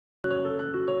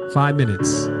5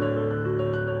 minutes.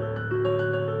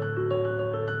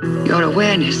 Your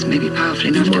awareness may be powerful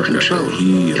enough to control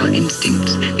your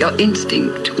instincts. Your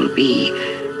instinct will be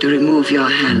to remove your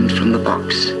hand from the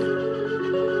box.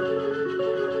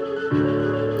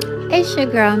 It's your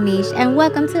girl Mish, and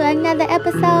welcome to another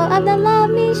episode of the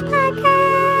Love Mish Podcast.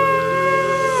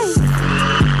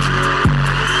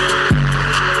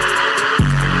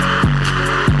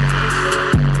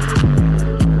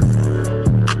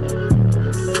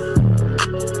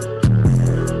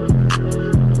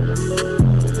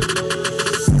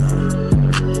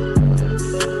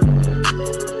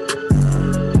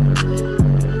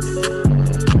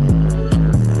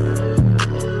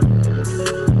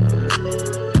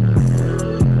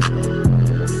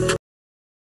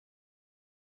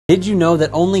 Did you know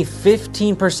that only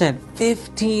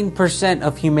 15%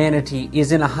 of humanity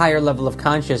is in a higher level of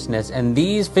consciousness, and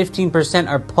these 15%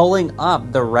 are pulling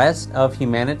up the rest of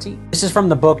humanity? This is from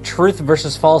the book Truth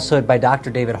versus Falsehood by Dr.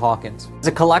 David Hawkins. As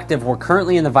a collective, we're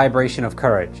currently in the vibration of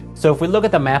courage. So if we look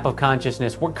at the map of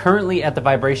consciousness, we're currently at the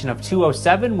vibration of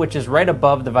 207, which is right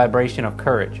above the vibration of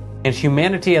courage. And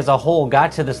humanity as a whole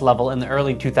got to this level in the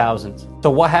early 2000s.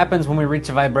 So what happens when we reach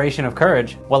the vibration of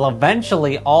courage? Well,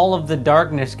 eventually all of the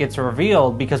darkness gets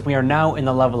revealed because we are now in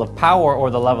the level of power or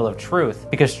the level of truth,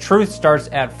 because truth starts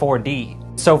at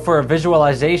 4D. So for a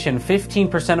visualization,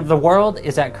 15% of the world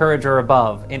is at courage or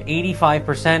above, and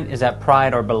 85% is at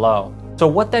pride or below. So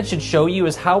what that should show you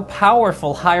is how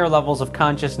powerful higher levels of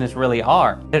consciousness really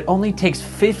are. It only takes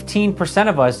 15%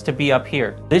 of us to be up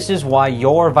here. This is why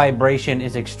your vibration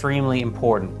is extremely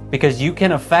important, because you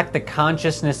can affect the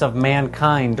consciousness of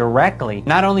mankind directly,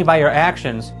 not only by your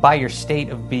actions, by your state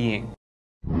of being.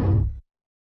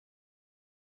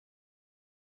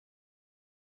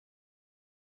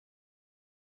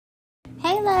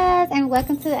 Hey loves, and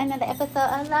welcome to another episode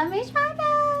of Love Mish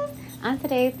Podcast. On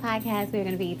today's podcast, we're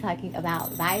going to be talking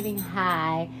about vibing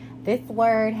high. This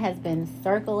word has been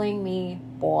circling me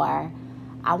for,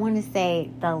 I want to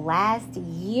say, the last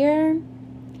year.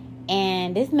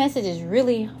 And this message is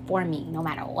really for me. No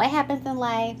matter what happens in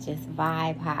life, just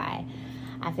vibe high.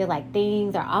 I feel like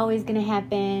things are always going to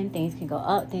happen. Things can go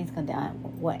up, things can go down,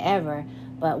 whatever.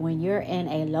 But when you're in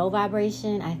a low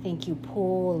vibration, I think you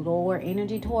pull lower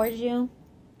energy towards you.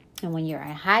 And when you're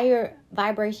a higher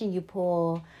vibration, you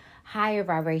pull higher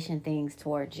vibration things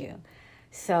towards you.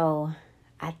 So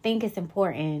I think it's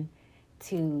important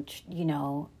to,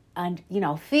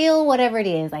 feel whatever it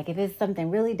is. Like if it's something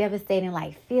really devastating,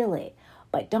 like feel it,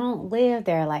 but don't live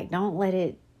there. Like don't let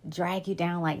it drag you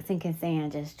down like sinking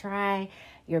sand. Just try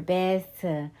your best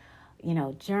to,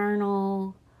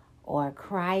 journal or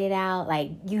cry it out.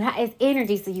 Like it's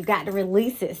energy, so you got to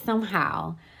release it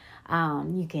somehow.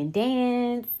 You can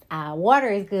dance. Water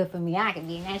is good for me. I can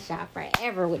be in that shower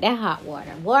forever with that hot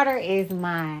water. Water is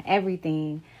my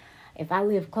everything. If I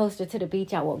live closer to the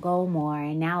beach, I will go more.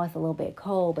 And now it's a little bit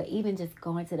cold. But even just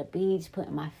going to the beach,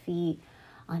 putting my feet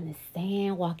on the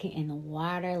sand, walking in the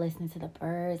water, listening to the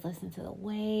birds, listening to the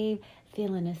wave,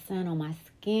 feeling the sun on my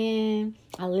skin.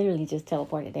 I literally just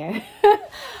teleported there.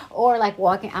 Or like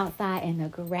walking outside in the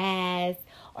grass.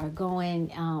 Or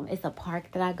going, it's a park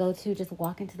that I go to, just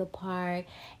walking to the park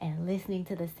and listening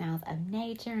to the sounds of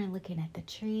nature and looking at the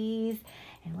trees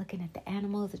and looking at the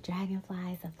animals, the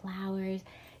dragonflies, the flowers.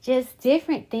 Just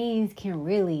different things can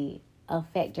really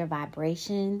affect your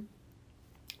vibration.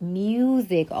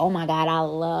 Music, oh my God, I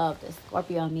love the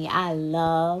Scorpio in me. I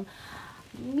love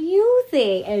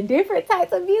music, and different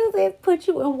types of music put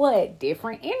you in what?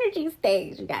 Different energy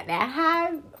states. You got that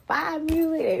high vibe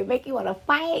music that make you want to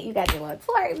fight. You got your little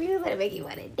twerk music that make you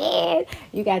want to dance.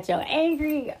 You got your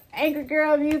angry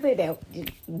girl music that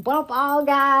just bump all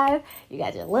guys. You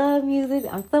got your love music,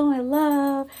 I'm so in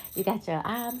love. You got your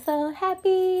I'm so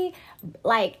happy.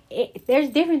 Like there's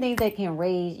different things that can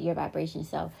raise your vibration.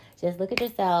 So just look at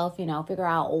yourself, figure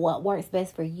out what works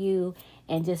best for you,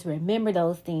 and just remember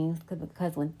those things,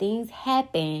 because when things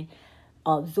happen,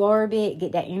 absorb it,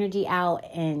 get that energy out,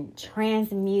 and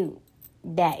transmute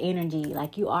that energy.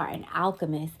 Like you are an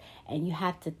alchemist, and you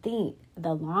have to think,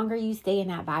 the longer you stay in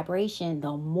that vibration,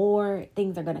 the more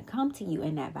things are going to come to you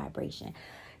in that vibration.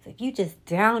 So if you just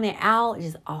down it out,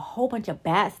 just a whole bunch of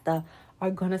bad stuff are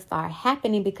going to start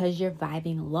happening because you're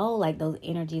vibing low. Like those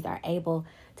energies are able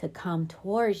to come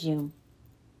towards you.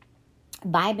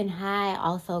 Vibing high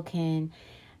also can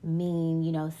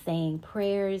mean, saying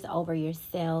prayers over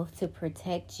yourself to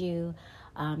protect you.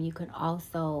 You can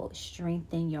also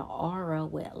strengthen your aura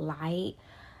with light.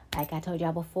 Like I told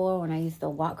y'all before, when I used to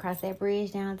walk across that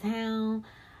bridge downtown,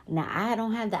 now I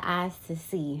don't have the eyes to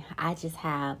see. I just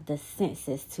have the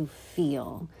senses to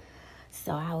feel.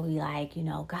 So I would be like,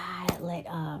 God,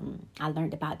 I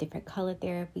learned about different color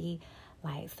therapy,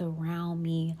 like surround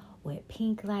me with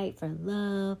pink light for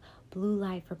love, blue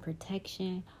light for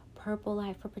protection, purple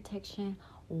light for protection,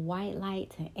 white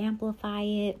light to amplify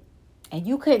it. And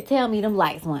you couldn't tell me them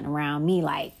lights went around me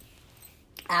like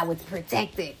I was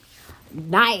protected.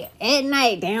 At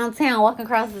night, downtown, walking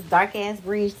across this dark ass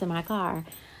bridge to my car.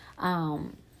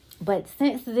 But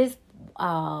since this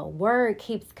word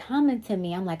keeps coming to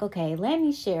me, I'm like, okay, let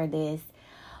me share this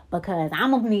because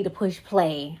I'm gonna need to push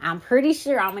play. I'm pretty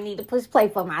sure I'm gonna need to push play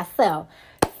for myself.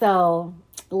 So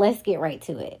let's get right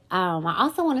to it. I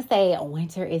also want to say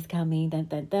winter is coming. Dun,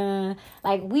 dun, dun.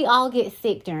 Like, we all get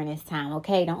sick during this time,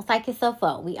 okay? Don't psych yourself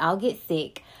up. We all get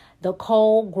sick. The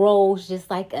cold grows just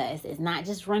like us. It's not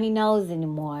just runny nose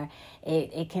anymore.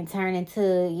 It can turn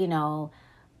into,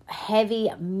 heavy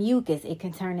mucus. It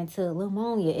can turn into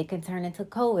pneumonia. It can turn into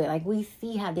COVID. Like, we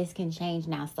see how this can change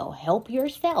now. So help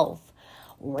yourself.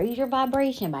 Raise your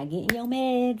vibration by getting your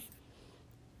meds.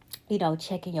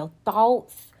 Checking your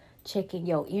thoughts, checking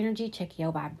your energy, checking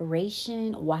your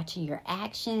vibration, watching your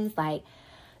actions. Like,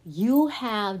 you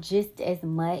have just as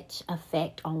much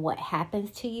effect on what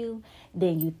happens to you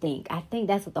than you think. I think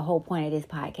that's what the whole point of this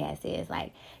podcast is.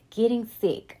 Like, getting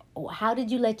sick. How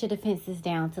did you let your defenses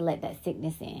down to let that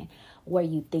sickness in? Were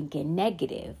you thinking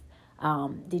negative?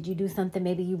 Did you do something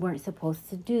maybe you weren't supposed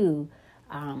to do?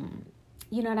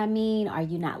 You know what I mean? Are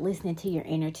you not listening to your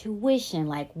inner tuition?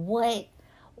 Like, what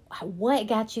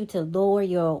got you to lower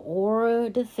your aura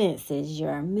defenses,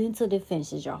 your mental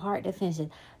defenses, your heart defenses,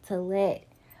 to let,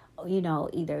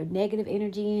 either negative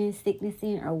energy in, sickness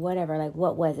in, or whatever? Like,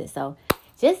 what was it? So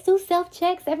just do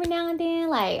self-checks every now and then.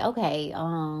 Like, okay,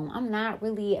 I'm not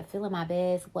really feeling my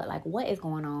best. What is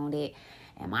going on?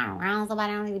 Am I around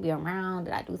somebody I don't need to be around?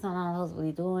 Did I do something I'm supposed to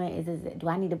be doing? Do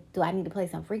I need to play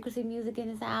some frequency music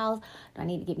in this house? Do I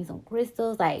need to get me some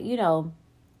crystals? Like,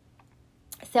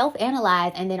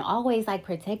 self-analyze, and then always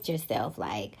protect yourself.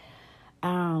 Like,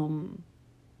 I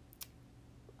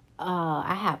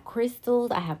have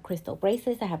crystals, I have crystal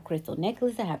bracelets, I have crystal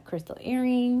necklaces, I have crystal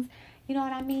earrings. You know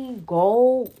what I mean?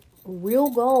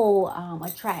 Real gold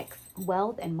attracts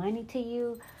wealth and money to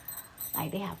you.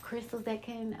 Like, they have crystals that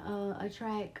can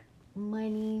attract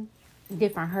money,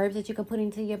 different herbs that you can put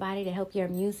into your body to help your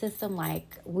immune system.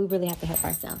 Like, we really have to help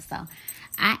ourselves. So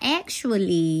I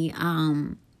actually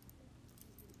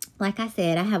like I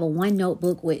said, I have a one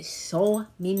notebook with so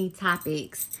many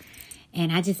topics,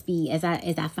 and I just as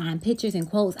I find pictures and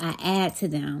quotes, I add to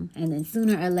them, and then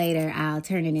sooner or later I'll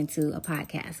turn it into a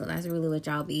podcast. So that's really what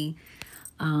y'all be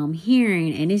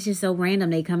hearing, and it's just so random.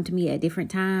 They come to me at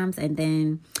different times, and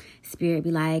then Spirit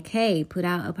be like, "Hey, put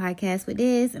out a podcast with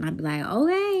this," and I'll be like,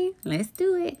 "Okay, let's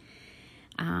do it."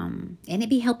 And it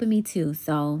be helping me too.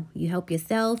 So you help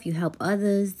yourself, you help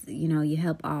others, you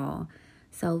help all.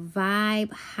 So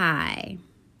vibe high.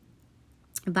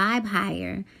 Vibe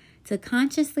higher. To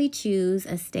consciously choose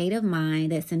a state of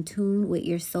mind that's in tune with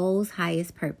your soul's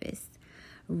highest purpose.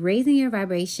 Raising your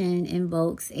vibration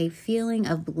invokes a feeling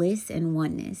of bliss and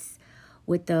oneness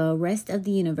with the rest of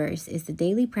the universe. It's a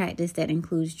daily practice that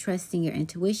includes trusting your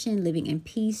intuition, living in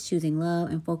peace, choosing love,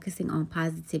 and focusing on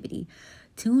positivity.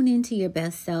 Tune into your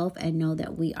best self and know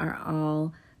that we are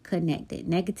all connected.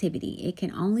 Negativity, it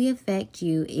can only affect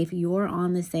you if you're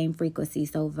on the same frequency.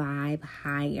 So vibe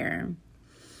higher.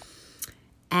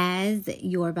 As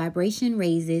your vibration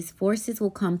raises, forces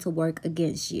will come to work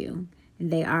against you.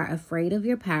 They are afraid of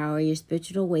your power. Your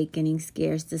spiritual awakening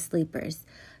scares the sleepers.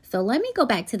 So let me go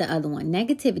back to the other one.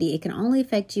 Negativity, it can only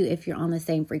affect you if you're on the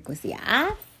same frequency.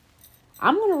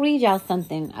 I'm going to read y'all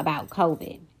something about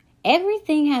COVID.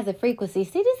 Everything has a frequency.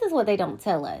 See, this is what they don't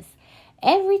tell us.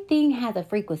 Everything has a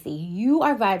frequency. You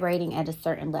are vibrating at a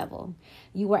certain level.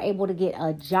 You were able to get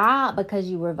a job because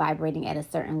you were vibrating at a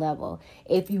certain level.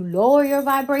 If you lower your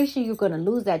vibration, you're going to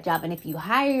lose that job. And if you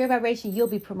higher your vibration, you'll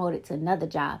be promoted to another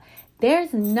job.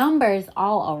 There's numbers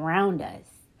all around us.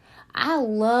 I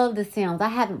love The Sims. I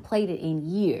haven't played it in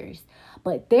years.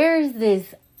 But there's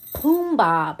this plume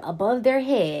bob above their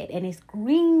head. And it's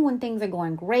green when things are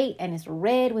going great. And it's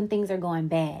red when things are going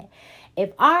bad.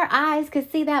 If our eyes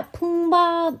could see that plume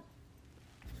bob,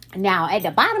 now at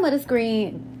the bottom of the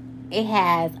screen, it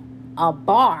has a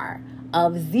bar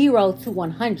of 0 to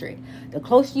 100. The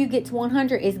closer you get to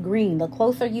 100 is green. The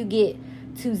closer you get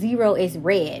to 0 is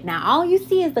red. Now, all you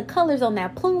see is the colors on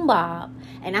that plume bob.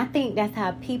 And I think that's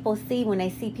how people see when they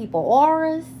see people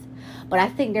auras. But I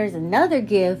think there's another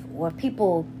gift where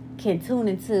people can tune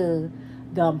into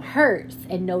them hertz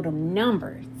and know them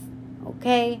numbers.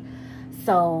 Okay?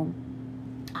 So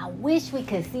I wish we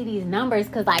could see these numbers,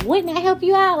 because wouldn't that help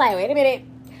you out? Wait a minute.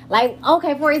 Like,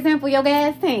 okay, for example, your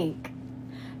gas tank.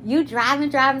 You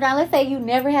driving. Let's say you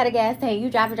never had a gas tank. You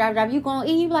driving. You going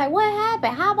to E. You like, what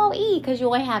happened? How about E? Because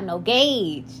you ain't have no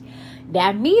gauge.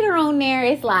 That meter on there,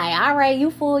 it's like, all right,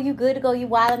 you full, you good to go, you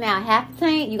wilding out. Half the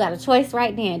tank, you got a choice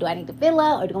right then. Do I need to fill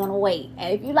up or do I want to wait?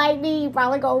 And if you like me, you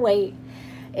probably go wait.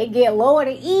 It get lower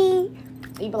to E.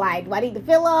 You be like, do I need to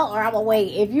fill up or I'm going to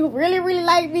wait? If you really, really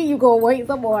like me, you go wait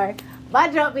some more. My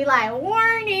jump be like,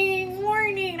 warning.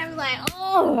 And I'm like,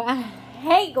 oh, I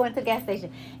hate going to the gas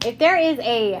station. If there is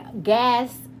a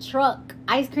gas truck,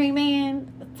 ice cream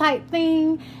man type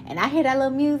thing, and I hear that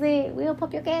little music, we'll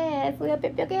pump your gas.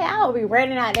 I'll be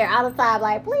running out there all the time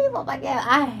like, please pump my gas.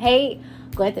 I hate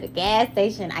going to the gas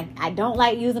station. I don't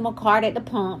like using my card at the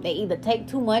pump. They either take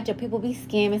too much or people be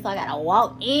scamming, so I gotta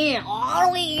walk in all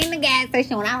the way in the gas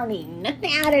station when I don't need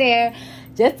nothing out of there,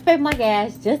 just to pay for my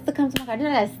gas, just to come to my car. Then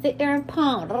I gotta sit there and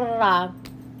pump.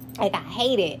 Like, I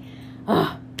hate it.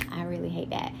 Ugh, I really hate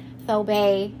that. So,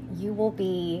 babe, you will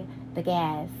be the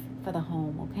gas for the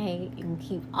home, okay? You can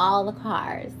keep all the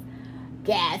cars,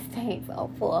 gas tanks all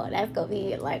full. That's gonna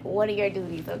be like one of your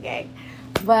duties, okay?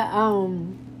 But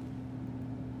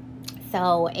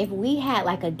so if we had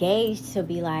like a gauge to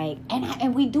be like,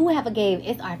 and we do have a gauge,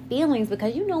 it's our feelings,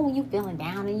 because you know when you feeling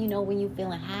down and you know when you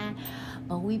feeling high,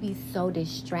 but we be so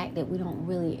distracted we don't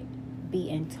really be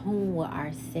in tune with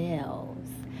ourselves.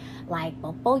 Like,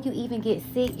 before you even get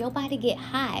sick, your body get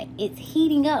hot. It's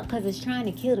heating up because it's trying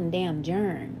to kill them damn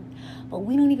germs. But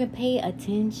we don't even pay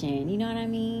attention. You know what I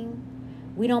mean?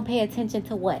 We don't pay attention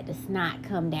to what? The snot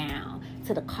come down.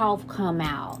 To the cough come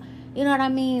out. You know what I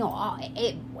mean?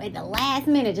 At the last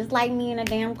minute, just like me in a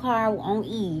damn car on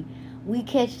E, we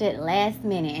catch it last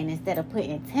minute. And instead of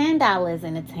putting $10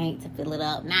 in the tank to fill it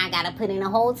up, now I got to put in a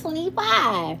whole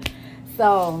 $25.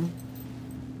 So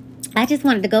I just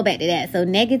wanted to go back to that. So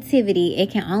negativity,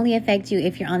 it can only affect you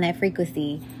if you're on that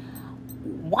frequency.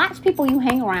 Watch people you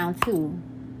hang around too,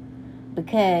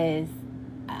 because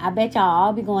I bet y'all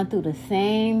all be going through the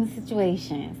same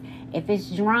situations. If it's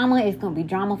drama, it's going to be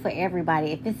drama for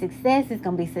everybody. If it's success, it's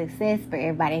going to be success for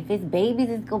everybody. If it's babies,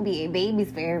 it's going to be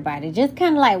babies for everybody. Just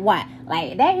kind of like what?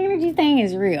 Like, that energy thing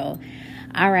is real.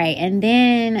 All right. And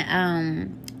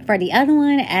then for the other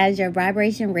one, as your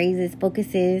vibration raises,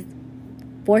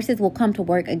 forces will come to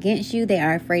work against you. They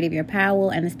are afraid of your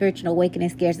power, and the spiritual awakening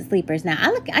scares the sleepers. Now,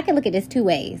 I can look at this two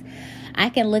ways. I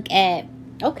can look at,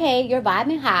 okay, you're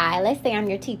vibing high. Let's say I'm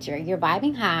your teacher. You're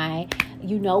vibing high.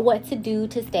 You know what to do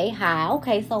to stay high.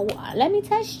 Okay, so let me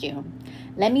test you.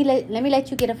 Let me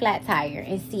let you get a flat tire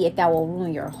and see if that will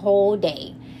ruin your whole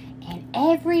day. And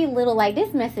every little, like,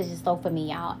 this message is so for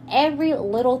me, y'all. Every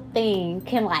little thing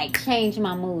can, like, change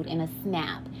my mood in a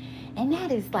snap. And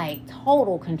that is, like,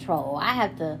 total control. I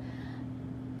have to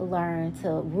learn to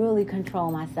really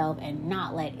control myself and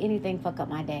not let anything fuck up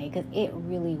my day, because it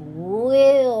really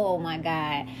will. Oh my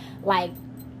God. Like,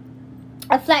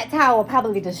 a flat tire will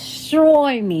probably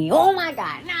destroy me. Oh my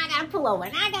God. Now I gotta pull over.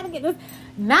 Now I gotta get this.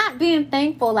 Not being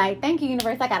thankful, like, thank you,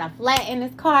 universe, I got a flat in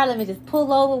this car. Let me just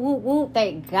pull over. Whoop, whoop.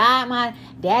 Thank God my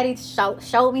daddy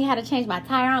showed me how to change my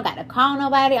tire. I don't got to call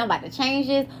nobody. I'm about to change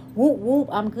this. Whoop, whoop.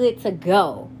 I'm good to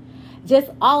go. Just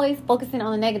always focusing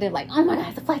on the negative, like, oh my God,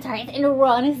 it's a flat tire, it's in the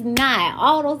road, and it's not.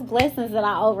 All those blessings that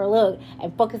I overlook,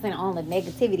 and focusing on the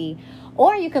negativity.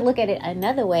 Or you could look at it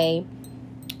another way.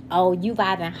 Oh, you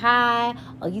vibing high.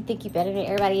 Oh, you think you're better than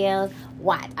everybody else.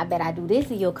 What? I bet I do this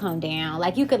and you'll come down.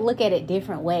 Like, you could look at it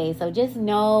different ways. So just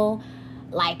know,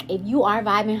 like, if you are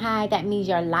vibing high, that means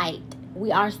you're light.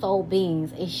 We are soul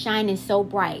beings. It's shining so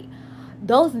bright.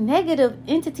 Those negative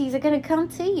entities are going to come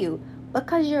to you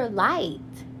because you're light.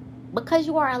 Because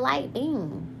you are a light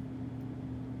being.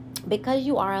 Because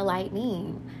you are a light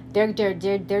being. They're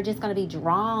just going to be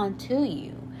drawn to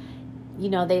you. You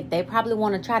know, they probably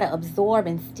want to try to absorb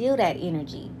and steal that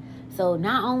energy. So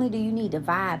not only do you need to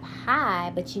vibe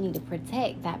high, but you need to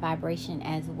protect that vibration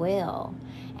as well.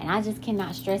 And I just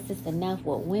cannot stress this enough.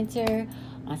 With winter,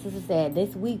 my sister said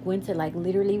this week, winter like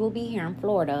literally will be here in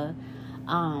Florida.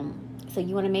 So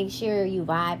you want to make sure you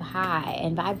vibe high.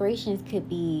 And vibrations could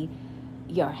be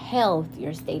your health,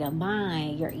 your state of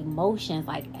mind, your emotions.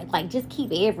 Like just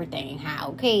keep everything high,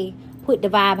 okay? Put the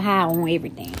vibe high on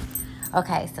everything.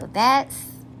 Okay, so that's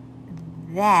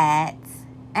that.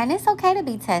 And it's okay to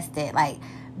be tested. Like,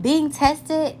 being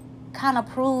tested kind of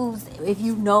proves if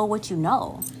you know what you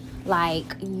know.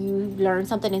 Like, you learn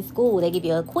something in school, they give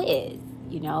you a quiz.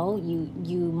 You know,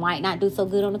 you might not do so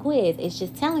good on the quiz. It's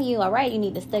just telling you, all right, you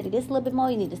need to study this a little bit more.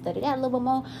 You need to study that a little bit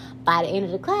more. By the end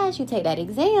of the class, you take that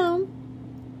exam.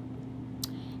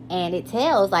 And it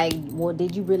tells, like, well,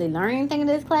 did you really learn anything in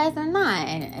this class or not?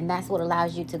 And that's what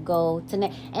allows you to go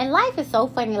to and life is so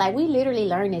funny. Like, we literally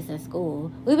learn this in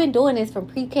school. We've been doing this from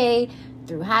pre-K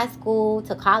through high school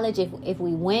to college if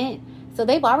we went. So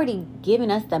they've already given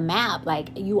us the map. Like,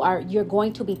 you're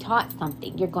going to be taught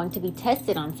something. You're going to be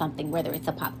tested on something, whether it's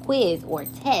a pop quiz or a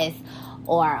test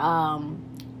or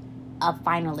a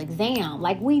final exam.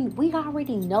 Like, we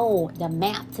already know the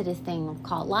map to this thing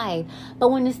called life. But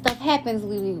when this stuff happens,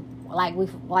 we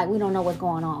don't know what's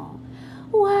going on.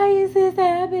 Why is this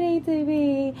happening to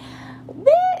me?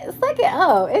 Bitch, suck it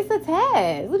up. It's a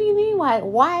test. What do you mean?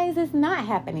 Why is this not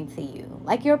happening to you?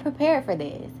 Like, you're prepared for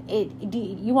this. Do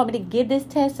you want me to give this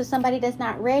test to somebody that's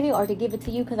not ready, or to give it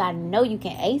to you because I know you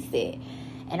can ace it?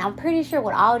 And I'm pretty sure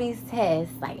with all these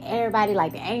tests, like, everybody,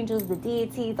 like the angels, the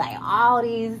deities, like all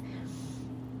these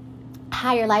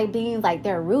higher light beings, like,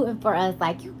 they're rooting for us.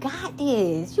 Like, you got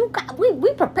this.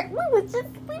 We prepared. We just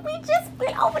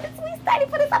went over this. We studied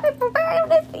for this. I've been preparing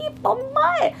this for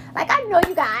months. Like, I know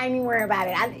you got. I ain't even worried about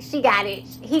it. She got it.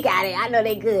 He got it. I know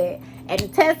they good. And the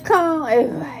test come.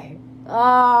 It's like, oh,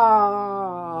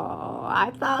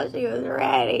 I thought she was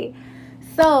ready.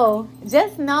 So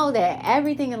just know that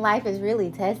everything in life is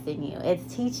really testing you.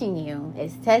 It's teaching you.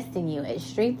 It's testing you. It's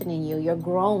strengthening you. You're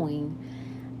growing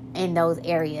in those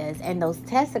areas, and those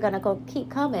tests are going to keep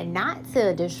coming, not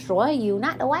to destroy you,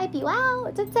 not to wipe you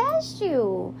out, to test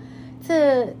you,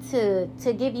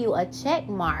 to give you a check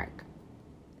mark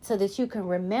so that you can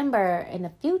remember in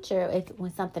the future,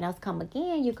 when something else come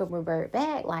again, you can revert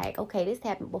back like, okay, this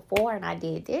happened before and I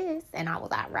did this and I was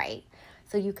not right,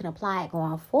 so you can apply it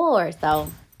going forward.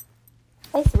 So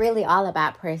it's really all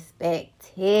about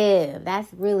perspective.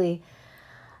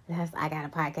 I got a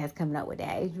podcast coming up with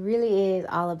that. It really is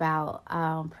all about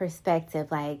perspective.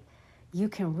 Like, you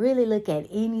can really look at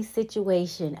any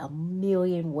situation a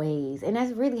million ways. And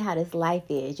that's really how this life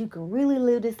is. You can really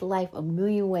live this life a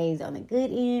million ways, on the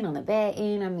good end, on the bad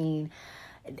end. I mean,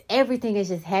 everything is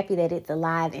just happy that it's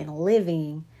alive and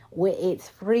living with its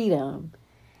freedom.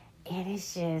 And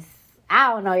it's just,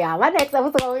 I don't know, y'all. My next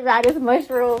episode will be about this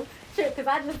mushroom trip, because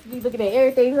I just be looking at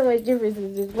everything so much different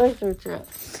in this mushroom trip.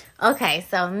 Okay,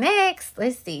 so next,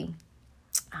 let's see.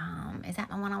 Is that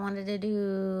the one I wanted to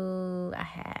do? I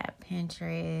had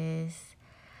Pinterest.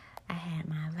 I had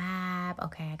my vibe.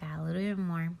 Okay, I got a little bit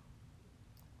more.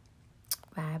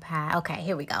 Vibe high. Okay,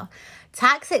 here we go.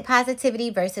 Toxic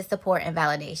positivity versus support and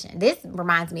validation. This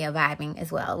reminds me of vibing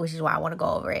as well, which is why I want to go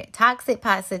over it. Toxic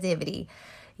positivity.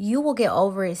 You will get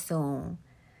over it soon.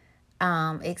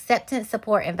 Acceptance,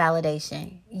 support, and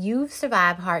validation. You've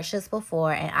survived hardships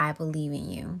before, and I believe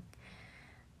in you.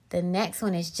 The next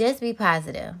one is just be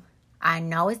positive. I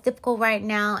know it's difficult right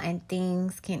now and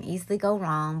things can easily go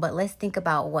wrong, but let's think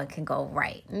about what can go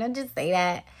right. And I'll just say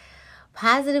that.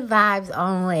 Positive vibes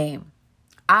only.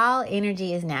 All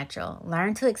energy is natural.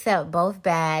 Learn to accept both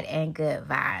bad and good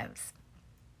vibes.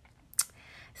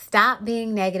 Stop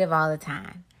being negative all the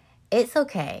time. It's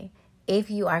okay. If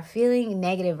you are feeling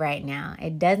negative right now,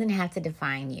 it doesn't have to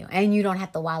define you, and you don't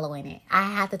have to wallow in it. I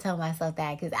have to tell myself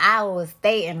that, because I will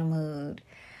stay in a mood.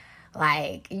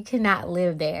 Like, you cannot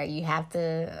live there. You have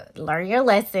to learn your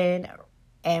lesson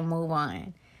and move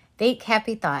on. Think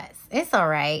happy thoughts. It's all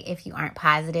right if you aren't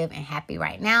positive and happy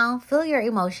right now. Feel your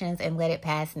emotions and let it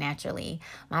pass naturally.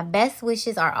 My best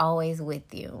wishes are always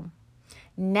with you.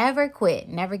 Never quit.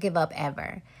 Never give up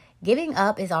ever. Giving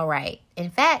up is all right. In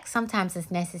fact, sometimes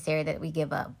it's necessary that we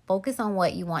give up. Focus on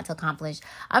what you want to accomplish.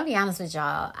 I'll be honest with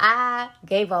y'all. I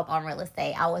gave up on real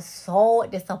estate. I was so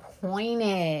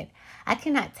disappointed. I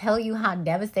cannot tell you how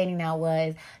devastating that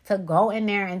was, to go in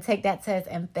there and take that test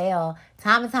and fail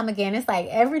time and time again. It's like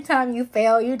every time you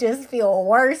fail, you just feel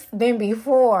worse than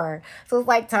before. So it's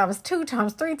like times 2,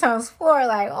 times 3, times 4.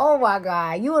 Like, oh my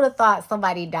God, you would have thought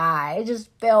somebody died. It just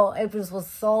was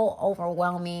so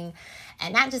overwhelming.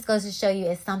 And that just goes to show you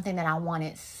it's something that I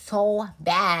wanted so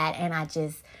bad. And I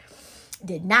just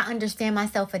did not understand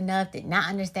myself enough, did not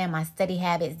understand my study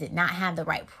habits, did not have the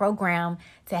right program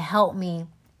to help me.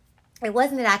 It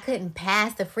wasn't that I couldn't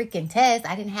pass the freaking test.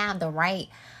 I didn't have the right,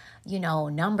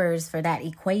 numbers for that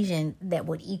equation that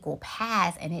would equal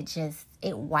pass. And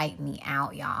it wiped me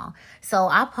out, y'all. So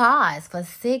I paused for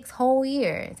 6 whole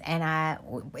years. And I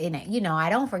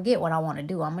don't forget what I want to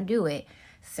do. I'm going to do it.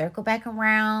 Circle back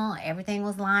around. Everything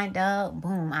was lined up.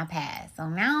 Boom, I passed. So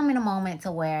now I'm in a moment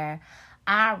to where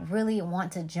I really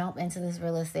want to jump into this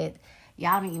real estate.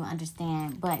 Y'all don't even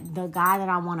understand. But the guy that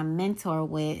I want to mentor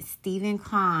with, Stephen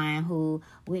Kahn, who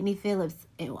Whitney Phillips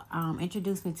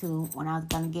introduced me to when I was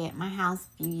going to get my house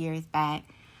a few years back.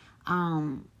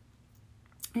 I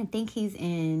think he's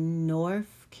in North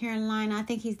Carolina. I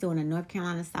think he's doing a North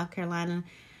Carolina, South Carolina.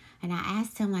 And I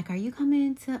asked him, like, are you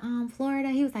coming to Florida?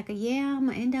 He was like, yeah, I'm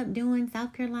going to end up doing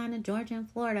South Carolina, Georgia, and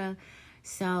Florida.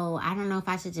 So I don't know if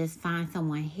I should just find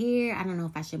someone here. I don't know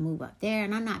if I should move up there.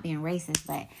 And I'm not being racist,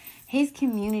 but his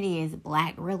community is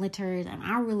Black realtors. And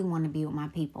I really want to be with my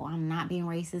people. I'm not being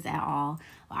racist at all.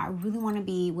 I really want to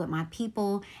be with my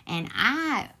people. And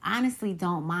I honestly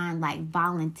don't mind, like,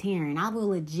 volunteering. I will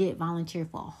legit volunteer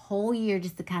for a whole year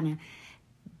just to kind of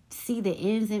see the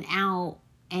ins and outs.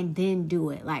 And then do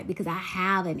it, like, because I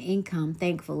have an income,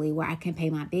 thankfully, where I can pay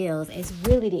my bills. It's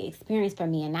really the experience for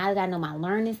me. And now that I know my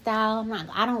learning style,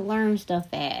 I don't learn stuff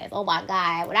fast. Oh my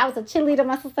God. When I was a cheerleader,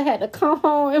 my sister had to come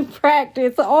home and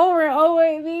practice over and over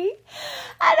with me.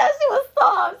 I know she was so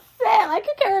upset. Like,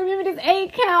 you can't remember this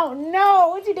 8 count. No,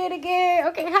 what you did again?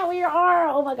 Okay, how were your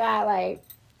arm? Oh my God, like,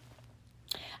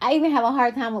 I even have a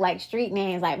hard time with, like, street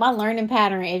names. Like, my learning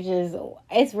pattern is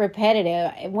it's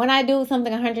repetitive. When I do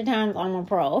something 100 times, I'm a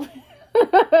pro.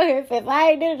 if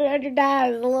I ain't did it 100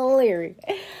 times, it's a little leery.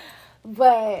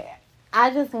 But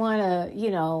I just want to,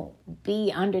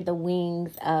 be under the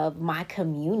wings of my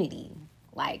community.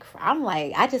 Like,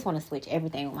 I just want to switch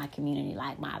everything with my community.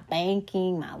 Like, my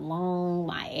banking, my loan,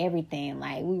 my everything.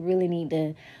 Like, we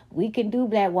really we can do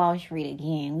Black Wall Street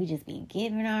again. We just be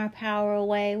giving our power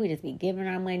away. We just be giving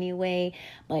our money away.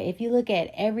 But if you look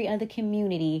at every other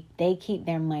community, they keep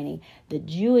their money. The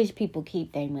Jewish people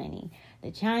keep their money.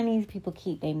 The Chinese people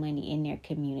keep their money in their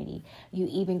community. You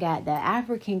even got the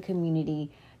African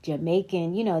community,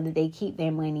 Jamaican, that they keep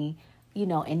their money,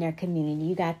 in their community.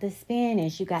 You got the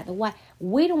Spanish, you got the white.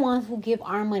 We the ones who give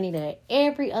our money to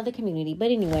every other community.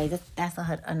 But anyways, that's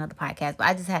another podcast. But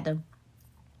I just had to,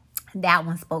 that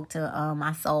one spoke to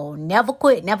my soul. Never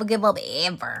quit, never give up,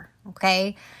 ever.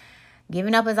 Okay?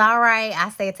 Giving up is all right. I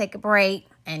say take a break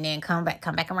and then come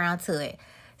back around to it.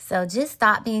 So just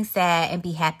stop being sad and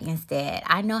be happy instead.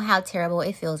 I know how terrible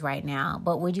it feels right now,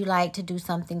 but would you like to do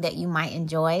something that you might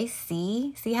enjoy?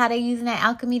 See how they're using that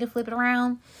alchemy to flip it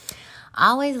around?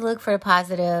 Always look for the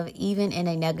positive, even in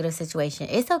a negative situation.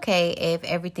 It's okay if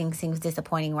everything seems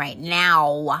disappointing right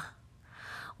now.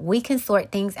 We can sort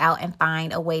things out and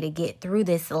find a way to get through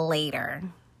this later.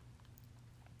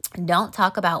 Don't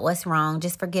talk about what's wrong.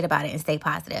 Just forget about it and stay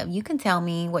positive. You can tell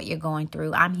me what you're going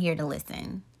through. I'm here to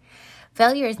listen.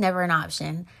 Failure is never an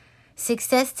option.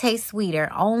 Success tastes sweeter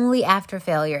only after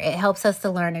failure. It helps us to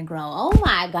learn and grow. Oh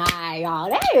my God, y'all.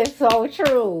 That is so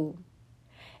true.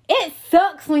 It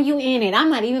sucks when you in it. I'm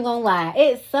not even going to lie.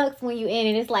 It sucks when you in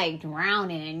it. It's like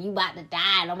drowning and you about to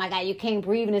die. Oh my God, you can't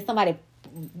breathe and then somebody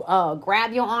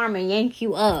grab your arm and yank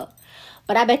you up.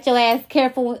 But I bet your ass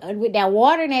careful with that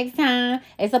water next time.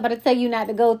 And somebody tell you not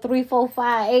to go 3, 4,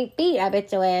 5, 8 feet. I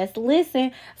bet your ass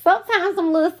listen. Sometimes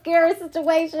some little scary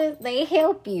situations, they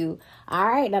help you. All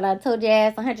right. Now I told your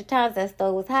ass 100 times that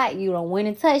stove was hot. You done went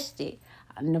and touched it.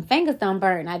 And the fingers done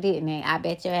burnt. I didn't. I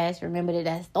bet your ass remembered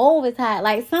that stove is hot.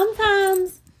 Like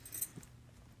sometimes,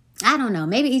 I don't know.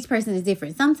 Maybe each person is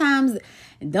different. Sometimes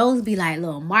those be like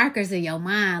little markers in your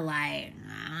mind. Like,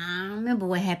 I remember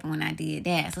what happened when I did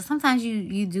that. So sometimes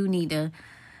you do need to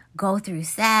go through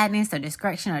sadness or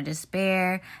destruction or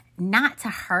despair. Not to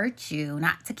hurt you.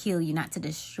 Not to kill you. Not to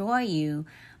destroy you.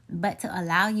 But to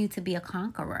allow you to be a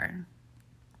conqueror.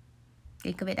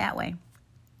 Think of it that way.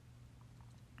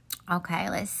 Okay,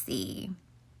 let's see.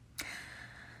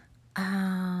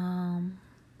 Failure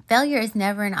is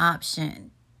never an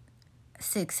option.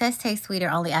 Success tastes sweeter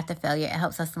only after failure. It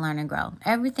helps us to learn and grow.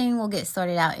 Everything will get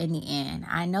sorted out in the end.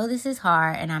 I know this is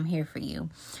hard and I'm here for you.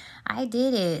 I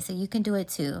did it, so you can do it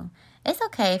too. It's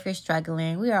okay if you're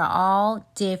struggling. We are all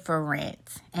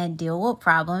different and deal with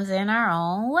problems in our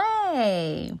own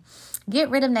way. Get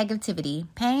rid of negativity.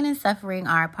 Pain and suffering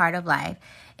are a part of life.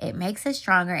 It makes us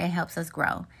stronger and helps us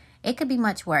grow. It could be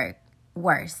much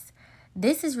worse.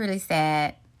 This is really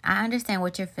sad. I understand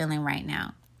what you're feeling right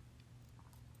now.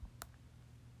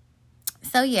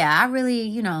 So yeah, I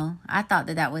really, I thought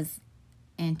that was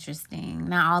interesting.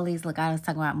 Now all these, I was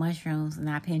talking about mushrooms, and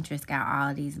now Pinterest got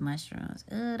all these mushrooms.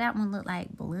 That one looked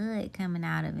like blood coming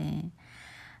out of it.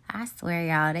 I swear,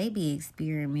 y'all, they be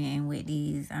experimenting with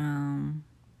these,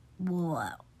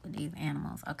 with these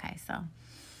animals. Okay, so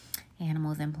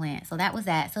animals and plants. So that was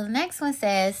that. So the next one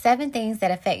says 7 things that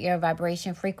affect your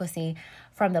vibration frequency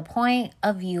from the point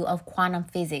of view of quantum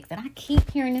physics. And I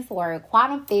keep hearing this word,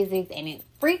 quantum physics, and it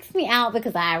freaks me out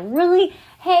because I really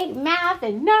hate math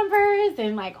and numbers.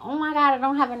 And oh my God, I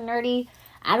don't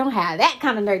have that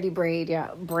kind of nerdy brain,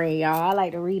 y'all. I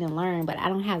like to read and learn, but I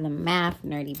don't have the math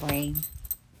nerdy brain.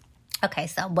 Okay,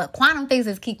 but quantum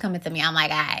physics keep coming to me. I'm like,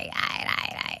 all right.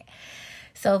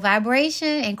 So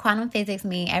vibration and quantum physics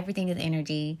mean everything is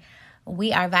energy.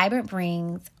 We are vibrant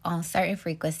beings on certain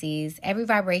frequencies. Every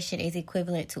vibration is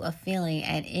equivalent to a feeling.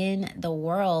 And in the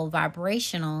world,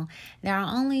 vibrational, there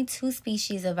are only two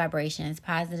species of vibrations,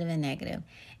 positive and negative.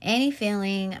 Any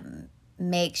feeling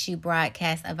makes you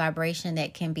broadcast a vibration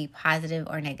that can be positive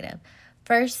or negative.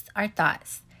 First, our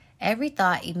thoughts. Every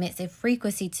thought emits a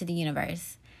frequency to the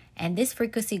universe. And this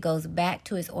frequency goes back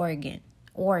to its origin.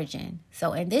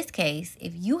 So in this case,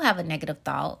 if you have a negative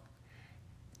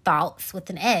thoughts with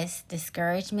an S,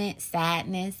 discouragement,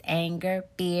 sadness, anger,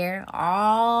 fear,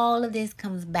 all of this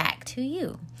comes back to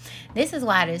you. This is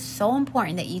why it is so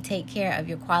important that you take care of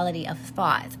your quality of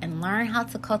thoughts and learn how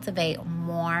to cultivate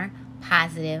more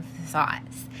positive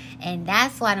thoughts. And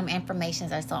that's why them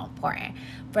affirmations are so important.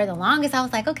 For the longest, I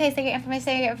was like, okay, say your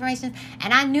affirmations.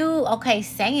 And I knew, okay,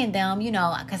 saying them,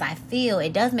 because I feel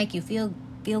it does make you feel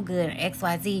good,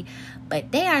 XYZ.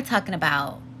 But they are talking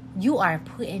about you are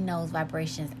putting those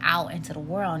vibrations out into the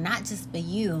world, not just for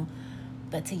you,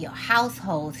 but to your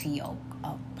household, to your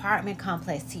apartment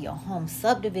complex, to your home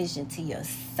subdivision, to your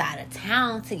side of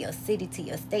town, to your city, to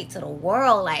your state, to the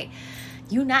world. Like,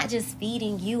 you're not just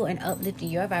feeding you and uplifting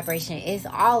your vibration. It's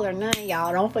all or none,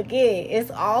 y'all. Don't forget.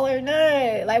 It's all or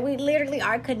none. Like, we literally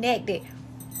are connected.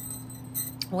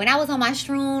 When I was on my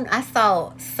shroom, I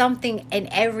saw something in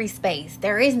every space.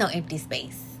 There is no empty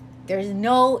space. There's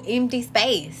no empty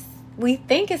space. We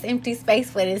think it's empty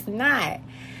space, but it's not.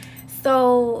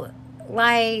 So,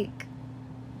 like,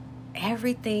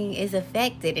 everything is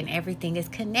affected and everything is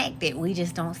connected. We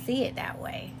just don't see it that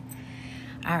way.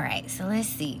 All right, so let's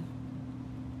see.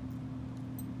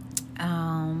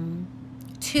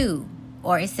 2,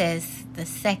 or it says the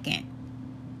second.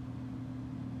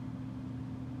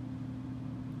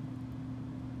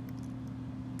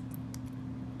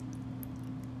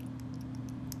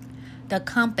 The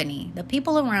company, the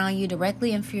people around you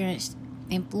directly influence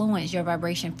your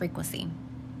vibration frequency.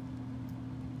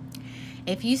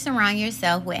 If you surround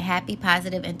yourself with happy,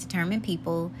 positive, and determined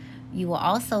people, you will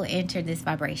also enter this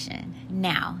vibration.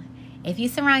 Now, if you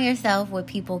surround yourself with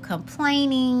people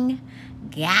complaining,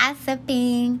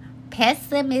 gossiping,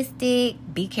 pessimistic,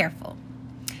 be careful.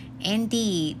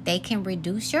 Indeed, they can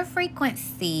reduce your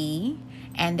frequency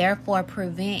and therefore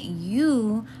prevent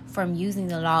you from using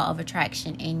the law of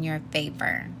attraction in your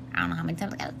favor. I don't know how many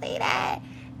times I gotta say that.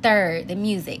 Third, the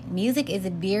music. Music is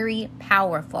very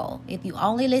powerful. If you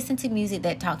only listen to music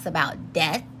that talks about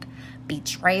death,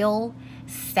 betrayal,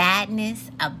 sadness,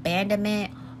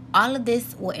 abandonment, all of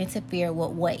this will interfere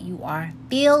with what you are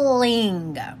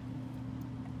feeling.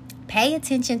 Pay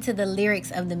attention to the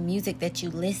lyrics of the music that you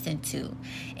listen to.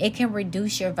 It can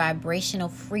reduce your vibrational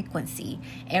frequency.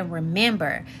 And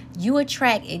remember, you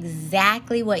attract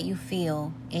exactly what you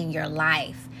feel in your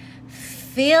life.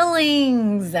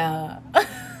 Feelings. Oh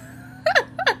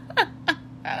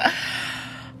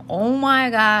my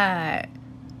God.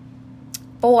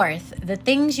 Fourth, the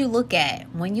things you look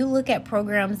at. When you look at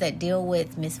programs that deal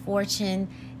with misfortune,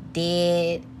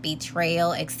 death,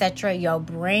 betrayal, etc., your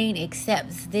brain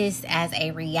accepts this as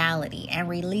a reality and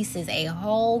releases a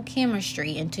whole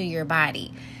chemistry into your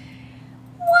body.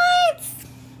 What?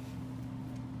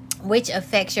 Which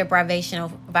affects your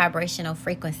vibrational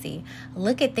frequency.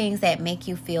 Look at things that make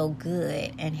you feel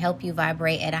good and help you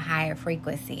vibrate at a higher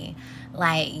frequency.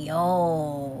 Like,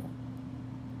 yo,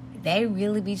 they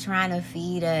really be trying to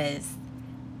feed us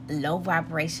low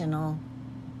vibrational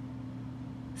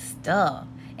stuff.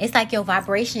 It's like your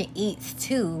vibration eats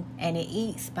too, and it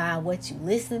eats by what you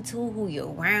listen to, who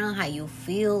you're around, how you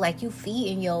feel. Like, you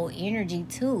feed in your energy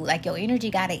too. Like, your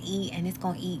energy gotta eat, and it's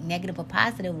gonna eat negative or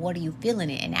positive. What are you feeling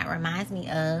it? And that reminds me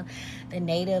of the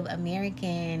Native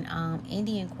American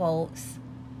Indian quotes,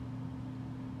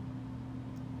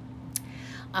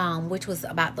 which was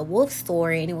about the wolf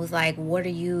story, and it was like, what are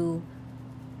you?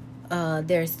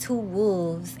 There's two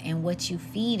wolves, and what you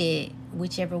feed it,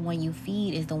 whichever one you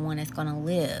feed is the one that's gonna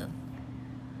live.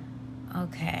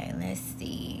 Okay, let's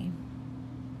see.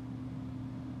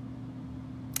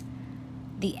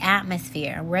 The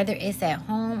atmosphere, whether it's at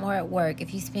home or at work,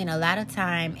 if you spend a lot of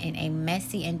time in a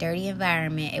messy and dirty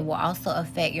environment, it will also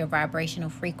affect your vibrational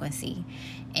frequency.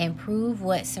 Improve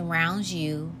what surrounds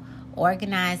you.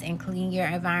 Organize and clean your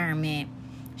environment.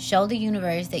 Show the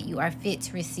universe that you are fit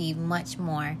to receive much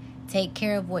more. Take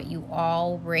care of what you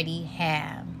already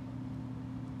have.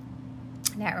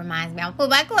 That reminds me, I'll put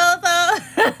my clothes on.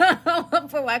 I'm going to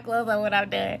put my clothes on when I'm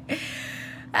done.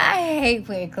 I hate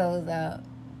putting clothes up.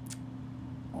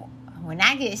 When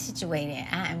I get situated,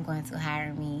 I am going to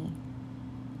hire me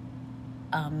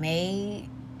a maid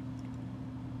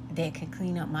that can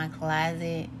clean up my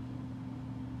closet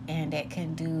and that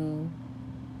can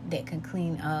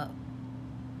clean up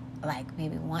like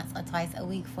maybe once or twice a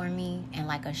week for me, and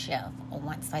like a chef or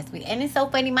once, twice a week. And it's so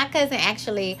funny. My cousin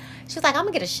actually, she was like, I'm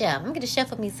gonna get a chef. I'm gonna get a chef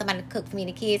for me, somebody to cook for me and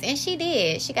the kids. And she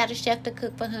did. She got a chef to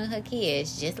cook for her and her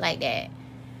kids, just like that.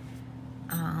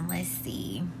 Let's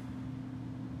see.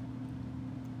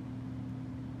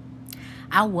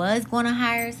 I was going to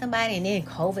hire somebody, and then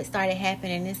COVID started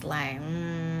happening. It's like,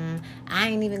 I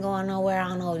ain't even going nowhere. I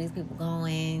don't know where these people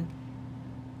going.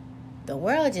 The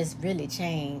world just really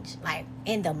changed. Like,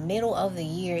 in the middle of the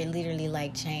year, it literally,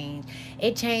 like, changed.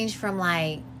 It changed from,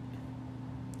 like,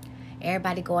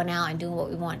 everybody going out and doing what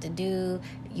we want to do.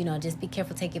 You know, just be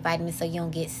careful, take your vitamins so you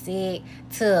don't get sick.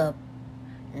 To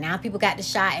now people got the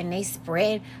shot and they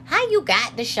spread. How you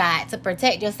got the shot to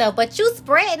protect yourself, but you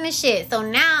spreading the shit? So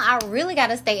now I really got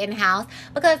to stay in the house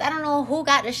because I don't know who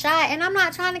got the shot, and I'm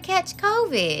not trying to catch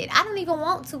COVID. I don't even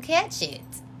want to catch it.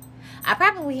 I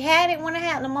probably had it when I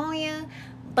had pneumonia,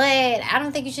 but I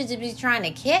don't think you should just be trying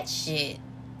to catch shit.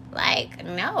 Like,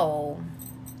 no.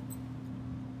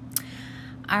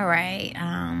 All right.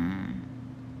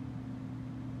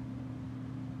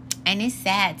 And it's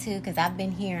sad, too, because I've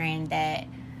been hearing that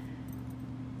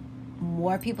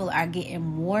more people are getting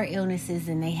more illnesses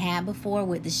than they had before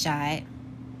with the shot.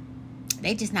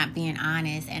 They just not being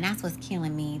honest, and that's what's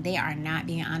killing me. They are not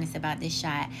being honest about this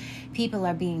shot. People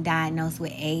are being diagnosed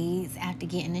with AIDS after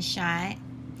getting the shot.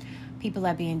 People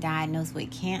are being diagnosed with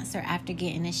cancer after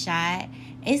getting the shot.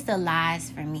 It's the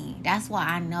lies for me. That's why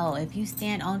I know if you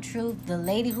stand on truth, the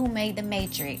lady who made the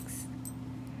Matrix,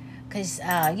 because,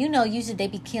 usually they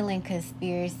be killing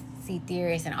conspiracy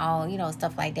theorists and all,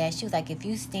 stuff like that. She was like, if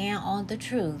you stand on the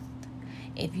truth,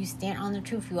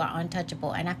 you are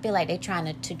untouchable. And I feel like they're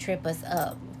trying to trip us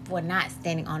up for not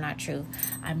standing on our truth.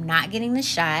 I'm not getting the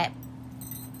shot.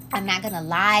 I'm not going to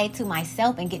lie to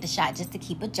myself and get the shot just to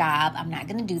keep a job. I'm not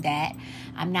going to do that.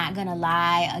 I'm not going to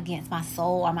lie against my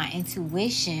soul or my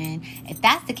intuition. If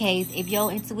that's the case, if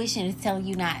your intuition is telling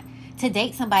you not to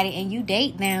date somebody and you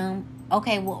date them,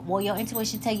 okay, well, your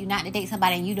intuition tell you not to date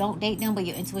somebody and you don't date them, but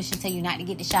your intuition tell you not to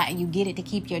get the shot and you get it to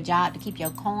keep your job, to keep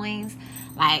your coins.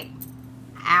 Like,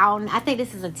 I think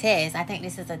this is a test. I think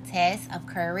this is a test of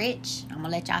courage. I'm going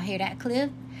to let y'all hear that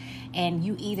clip. And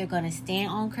you either going to stand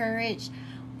on courage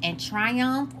and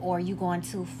triumph, or you going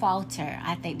to falter.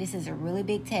 I think this is a really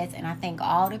big test, and I think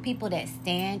all the people that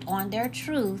stand on their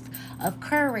truth of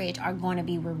courage are going to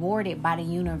be rewarded by the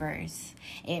universe.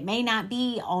 It may not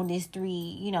be on this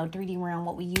 3D realm,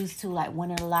 what we used to, like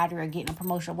winning the lottery or getting a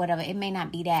promotion or whatever. It may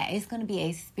not be that. It's going to be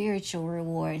a spiritual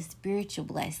reward, spiritual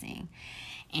blessing.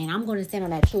 And I'm going to stand on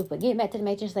that truth. But getting back to the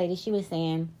Matrix lady, she was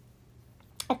saying,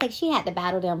 I think she had to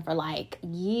battle them for like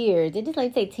years. Did this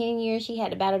lady say 10 years she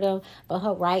had to battle them for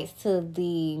her rights to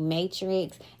the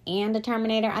Matrix and the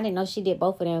Terminator? I didn't know she did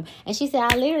both of them. And she said,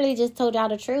 I literally just told y'all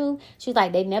the truth. She was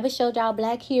like, they never showed y'all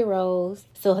black heroes.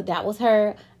 So that was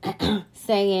her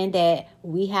saying that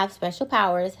we have special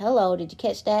powers. Hello, did you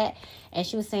catch that? And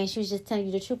she was saying she was just telling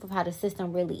you the truth of how the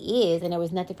system really is. And there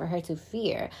was nothing for her to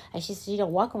fear. And she said, you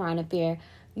don't walk around in fear,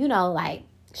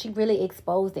 she really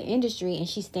exposed the industry, and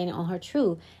she's standing on her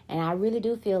truth. And I really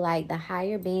do feel like the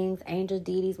higher beings, angels,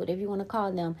 deities, whatever you want to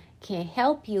call them, can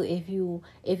help you if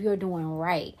you're doing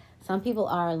right. Some people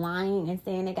are lying and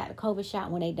saying they got the COVID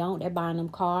shot when they don't. They're buying them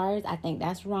cars. I think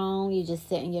that's wrong. You're just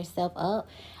setting yourself up.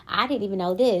 I didn't even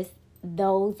know this.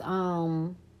 Those,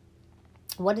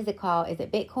 what is it called? Is it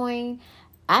Bitcoin?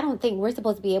 I don't think we're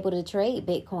supposed to be able to trade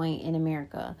Bitcoin in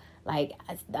America. Like,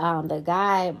 the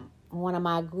guy, one of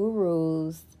my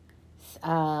gurus,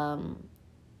 Savan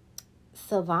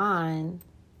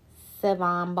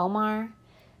Bomar,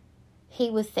 he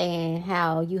was saying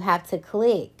how you have to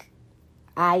click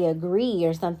I agree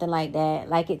or something like that.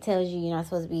 Like, it tells you you're not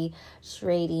supposed to be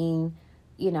trading,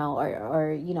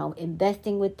 or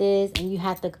investing with this, and you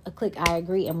have to click I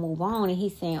agree and move on. And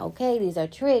he's saying, okay, these are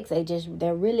tricks.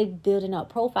 They're really building up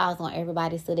profiles on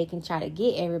everybody so they can try to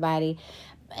get everybody.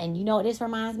 And you know what this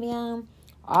reminds me of?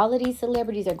 All of these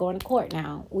celebrities are going to court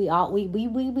now. We've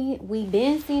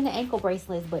been seeing the ankle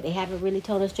bracelets, but they haven't really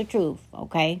told us the truth,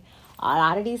 okay? A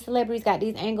lot of these celebrities got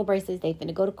these ankle bracelets. They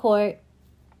finna go to court.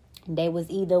 They was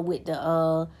either with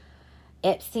the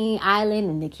Epstein Island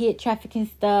and the kid trafficking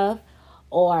stuff,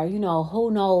 or,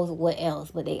 who knows what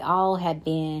else. But they all have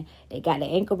been, they got the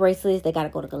ankle bracelets. They got to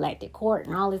go to galactic court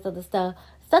and all this other stuff.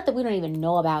 Stuff that we don't even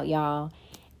know about, y'all.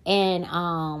 And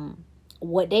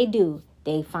what they do,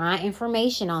 they find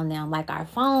information on them. Like, our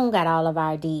phone got all of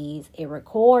our Ds. It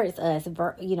records us,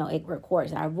 it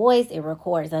records our voice. It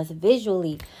records us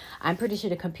visually. I'm pretty sure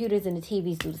the computers and the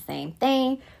TVs do the same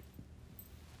thing.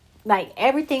 Like,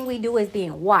 everything we do is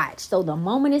being watched. So the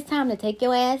moment it's time to take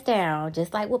your ass down,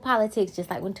 just like with politics,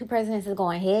 just like when two presidents is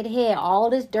going head to head,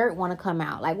 all this dirt want to come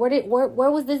out. Like, where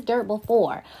was this dirt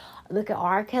before? Look at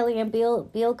R. Kelly and Bill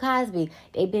Cosby.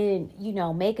 They've been,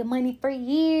 making money for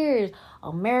years.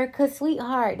 America's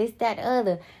sweetheart, this, that,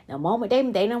 other. The moment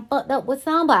they done fucked up with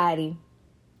somebody,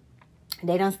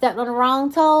 they done stepped on the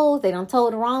wrong toes, they done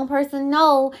told the wrong person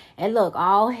no, and look,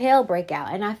 all hell break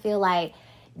out. And I feel like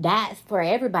that's for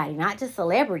everybody, not just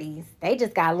celebrities. They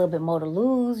just got a little bit more to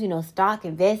lose, stock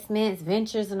investments,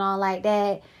 ventures and all like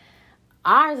that.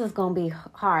 Ours is going to be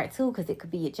hard too, because it could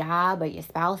be your job or your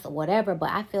spouse or whatever. But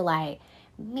I feel like,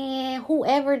 man,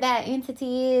 whoever that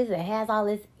entity is that has all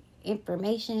this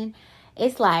information,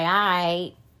 it's like, all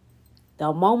right,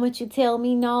 the moment you tell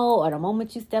me no or the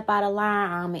moment you step out of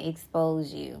line, I'm going to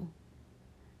expose you.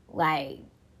 Like,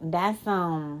 that's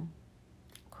some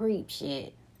creep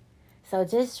shit. So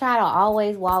just try to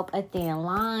always walk a thin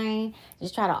line.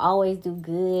 Just try to always do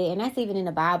good. And that's even in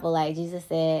the Bible. Like Jesus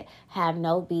said, have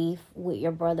no beef with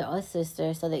your brother or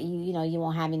sister so that you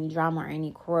won't have any drama or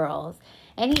any quarrels.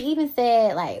 And he even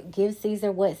said, like, give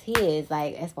Caesar what's his,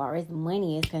 like, as far as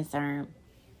money is concerned.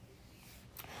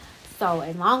 So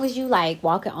as long as you, like,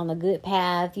 walking on the good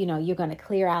path, you're going to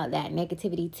clear out that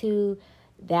negativity too.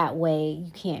 That way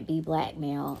you can't be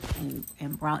blackmailed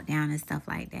and brought down and stuff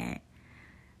like that.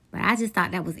 But I just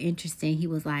thought that was interesting. He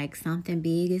was like, something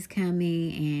big is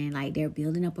coming, and like they're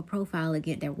building up a profile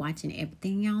again. They're watching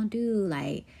everything y'all do.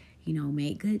 Like,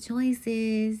 make good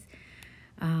choices.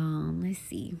 Let's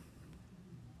see.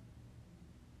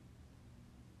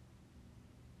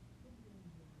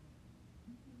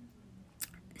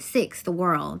 Six, the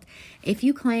world. If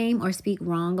you claim or speak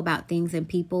wrong about things and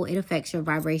people, it affects your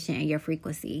vibration and your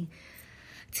frequency.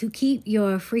 To keep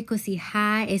your frequency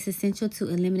high, it's essential to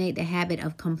eliminate the habit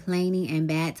of complaining and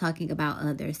bad talking about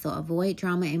others. So avoid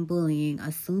drama and bullying.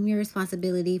 Assume your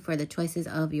responsibility for the choices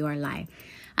of your life.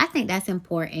 I think that's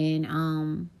important.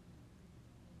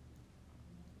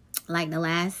 Like the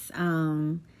last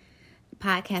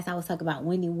podcast, I was talking about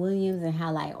Wendy Williams and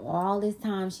how, like, all this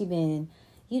time she been,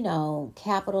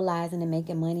 capitalizing and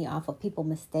making money off of people's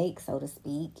mistakes, so to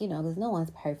speak, because no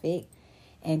one's perfect.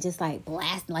 And just like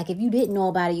blasting, like if you didn't know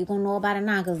about it, you're going to know about it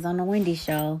now because it's on the Wendy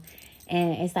show.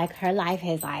 And it's like her life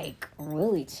has like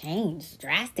really changed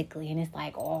drastically. And it's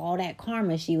like all that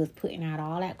karma she was putting out,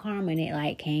 all that karma, and it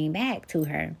like came back to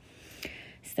her.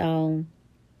 So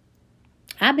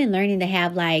I've been learning to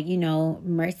have like,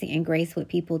 mercy and grace with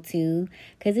people too.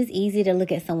 Because it's easy to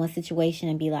look at someone's situation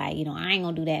and be like, I ain't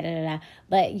going to do that. Da, da, da.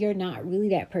 But you're not really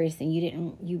that person.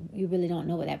 You really don't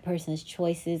know what that person's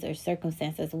choices or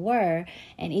circumstances were.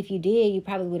 And if you did, you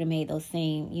probably would have made those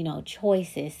same,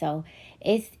 choices. So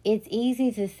it's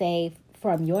easy to say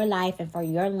from your life and for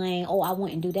your lane, oh, I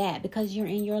wouldn't do that because you're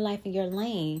in your life and your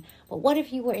lane. But what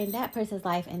if you were in that person's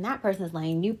life and that person's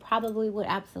lane? You probably would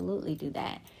absolutely do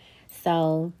that.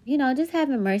 So, just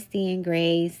having mercy and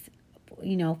grace,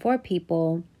 for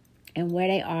people and where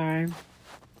they are,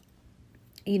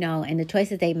 and the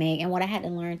choices they make. And what I had to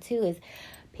learn too is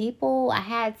I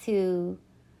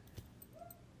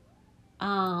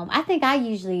think I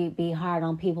usually be hard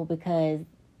on people because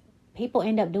people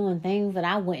end up doing things that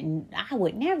I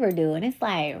would never do. And it's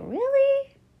like, really?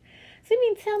 So you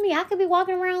mean tell me I could be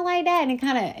walking around like that? And it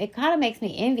kind of makes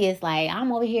me envious. Like,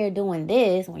 I'm over here doing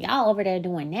this when y'all over there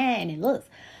doing that, and it looks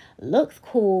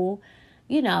cool,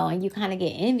 and you kind of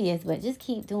get envious. But just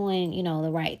keep doing,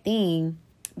 the right thing,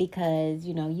 because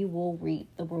you will reap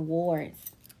the rewards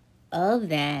of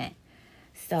that.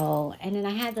 So, and then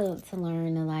I had to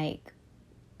learn to like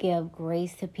give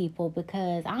grace to people,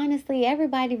 because honestly,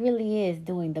 everybody really is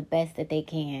doing the best that they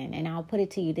can. And I'll put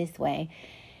it to you this way.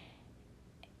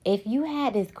 If you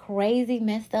had this crazy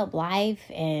messed up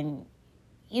life and,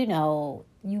 you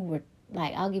were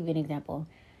like, I'll give you an example.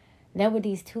 There were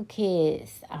these two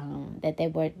kids that they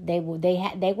were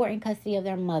in custody of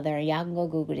their mother. Y'all can go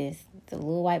Google this. It's a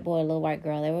little white boy, a little white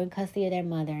girl. They were in custody of their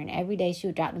mother, and every day she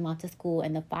would drop them off to school,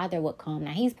 and the father would come.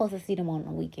 Now, he's supposed to see them on the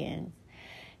weekends.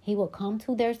 He would come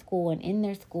to their school, and in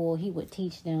their school, he would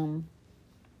teach them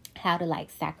how to like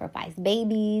sacrifice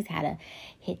babies, how to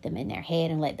hit them in their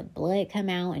head and let the blood come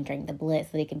out and drink the blood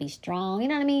so they can be strong. You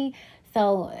know what I mean?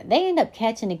 So they end up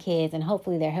catching the kids, and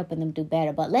hopefully they're helping them do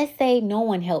better. But let's say no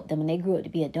one helped them and they grew up to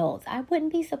be adults. I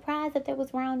wouldn't be surprised if they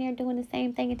was around there doing the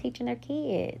same thing and teaching their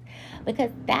kids,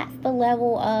 because that's the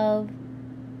level of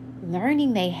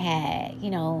learning they had,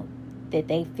 that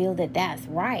they feel that that's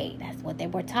right. That's what they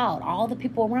were taught. All the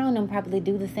people around them probably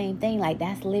do the same thing. Like,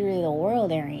 that's literally the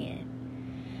world they're in.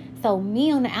 So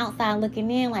me on the outside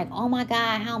looking in like, oh my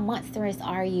God, how monstrous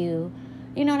are you?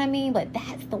 You know what I mean? But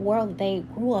that's the world that they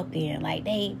grew up in. Like,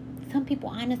 some people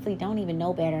honestly don't even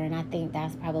know better. And I think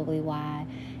that's probably why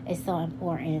it's so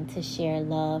important to share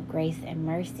love, grace, and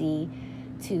mercy,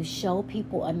 to show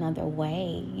people another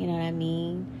way. You know what I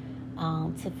mean?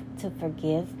 To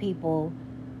forgive people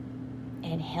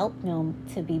and help them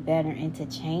to be better and to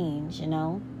change, you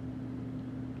know?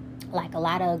 Like, a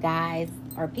lot of guys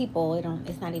or people,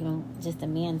 it's not even just a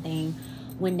man thing.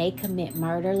 When they commit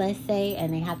murder, let's say,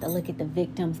 and they have to look at the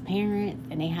victim's parents,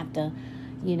 and they have to,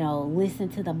 you know, listen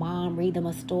to the mom read them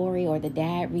a story, or the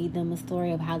dad read them a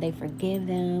story of how they forgive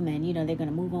them, and, you know, they're going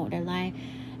to move on with their life.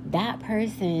 That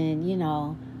person, you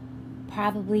know,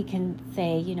 probably can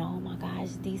say, you know, oh my gosh,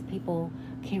 these people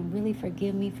can really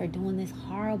forgive me for doing this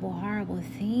horrible, horrible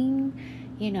thing.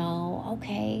 You know,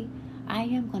 okay, I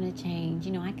am going to change.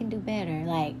 You know, I can do better.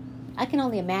 Like, I can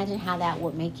only imagine how that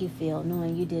would make you feel,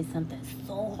 knowing you did something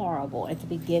so horrible, and to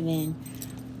be given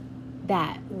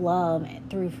that love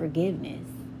through forgiveness.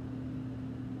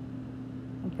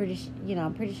 I'm pretty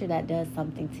sure that does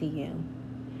something to you.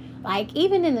 Like,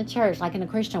 even in the church, like in the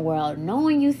Christian world,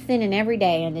 knowing you sinning every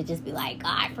day, and to just be like,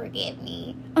 God, forgive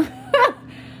me.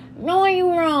 Knowing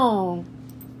you wrong.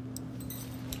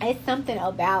 It's something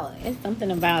about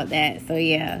that. So,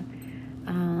 yeah.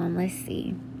 Let's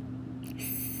see.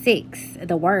 6,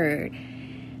 the word.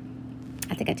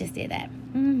 I think I just did that.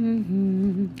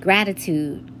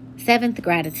 Gratitude. 7th,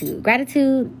 gratitude.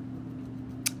 Gratitude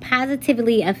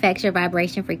positively affects your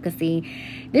vibration frequency.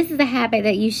 This is a habit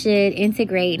that you should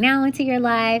integrate now into your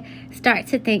life. Start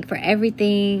to think for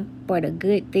everything, for the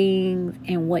good things,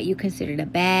 and what you consider the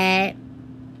bad.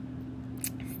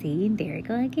 See, there we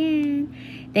go again.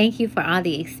 Thank you for all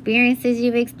the experiences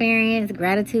you've experienced.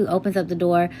 Gratitude opens up the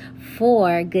door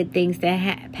for good things to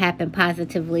happen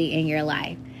positively in your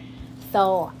life.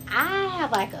 So I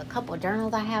have like a couple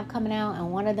journals I have coming out,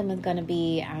 and one of them is going to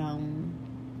be an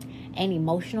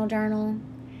emotional journal.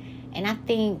 And I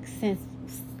think since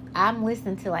I'm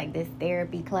listening to like this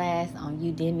therapy class on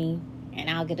Udemy, and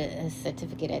I'll get a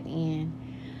certificate at the end.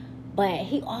 But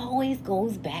he always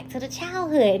goes back to the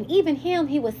childhood. And even him,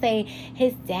 he would say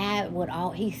his dad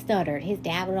he stuttered. His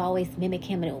dad would always mimic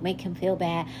him, and it would make him feel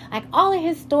bad. Like, all of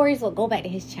his stories would go back to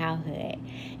his childhood.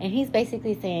 And he's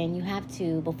basically saying you have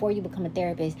to, before you become a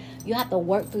therapist, you have to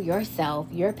work through yourself,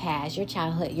 your past, your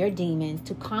childhood, your demons,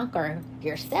 to conquer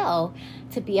yourself,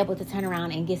 to be able to turn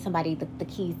around and give somebody the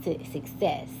keys to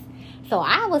success. So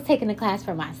I was taking the class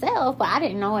for myself, but I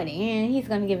didn't know at the end he's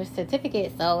going to give a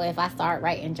certificate. So if I start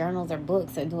writing journals or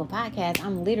books or doing podcasts,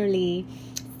 I'm literally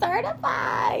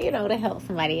certified, you know, to help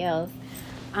somebody else.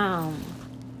 But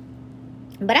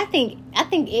I think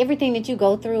everything that you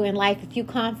go through in life, if you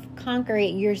conquer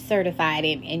it, you're certified,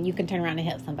 and you can turn around and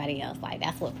help somebody else. Like,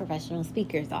 that's what professional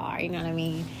speakers are. You know what I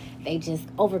mean? They just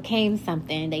overcame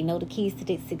something. They know the keys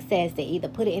to success. They either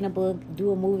put it in a book,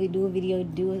 do a movie, do a video,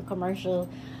 do a commercial,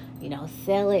 you know,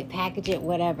 sell it, package it,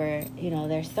 whatever. You know,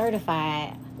 they're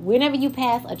certified. Whenever you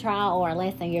pass a trial or a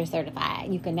lesson, you're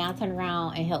certified. You can now turn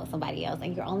around and help somebody else.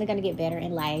 And you're only going to get better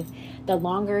in life. The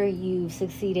longer you've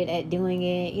succeeded at doing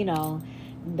it, you know,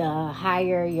 the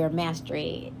higher your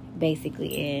mastery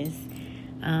basically is.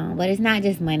 But it's not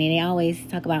just money. They always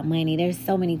talk about money. There's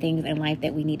so many things in life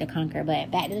that we need to conquer. But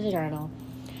back to the journal.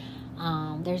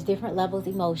 There's different levels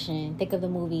of emotion. Think of the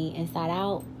movie Inside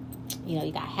Out. You know,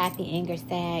 you got happy, anger,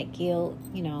 sad, guilt,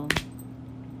 you know,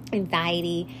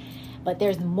 anxiety. But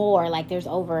there's more. Like, there's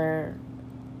a wheel.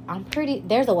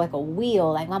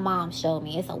 Like my mom showed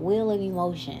me. It's a wheel of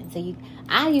emotion. So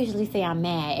I usually say I'm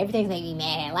mad. Everything's making me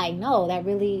mad. Like, no,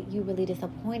 you really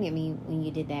disappointed me when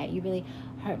you did that. You really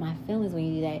hurt my feelings when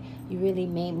you did that. You really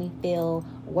made me feel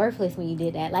worthless when you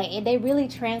did that. Like, they really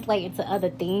translate into other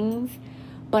things.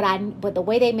 But the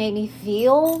way they made me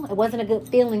feel, it wasn't a good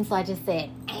feeling. So I just said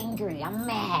angry. I'm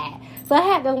mad. So I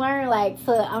had to learn, like,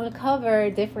 to uncover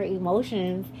different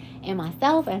emotions in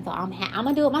myself. And so I'm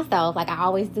gonna do it myself. Like, I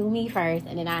always do me first,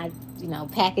 and then I, you know,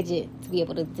 package it to be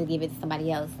able to give it to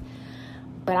somebody else.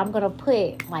 But I'm gonna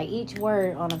put like each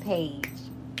word on a page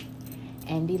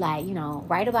and be like, you know,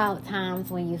 write about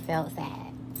times when you felt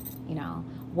sad. You know,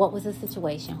 what was the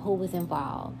situation? Who was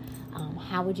involved?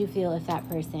 How would you feel if that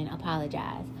person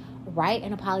apologized? Write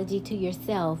an apology to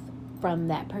yourself from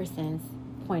that person's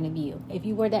point of view. If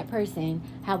you were that person,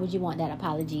 how would you want that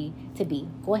apology to be?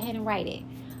 Go ahead and write it.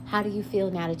 How do you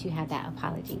feel now that you have that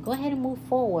apology? Go ahead and move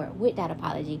forward with that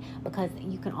apology, because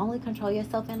you can only control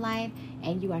yourself in life,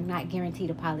 and you are not guaranteed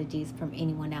apologies from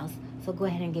anyone else. So go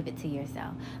ahead and give it to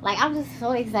yourself. Like, I'm just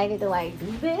so excited to like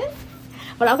do this.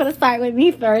 But I'm going to start with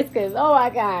me first, because, oh my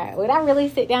God, when I really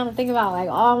sit down and think about like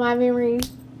all my memories,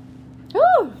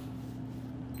 whew,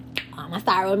 oh I'm gonna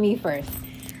start with me first.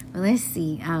 But let's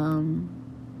see.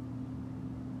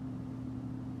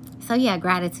 So yeah,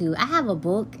 gratitude. I have a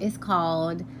book. It's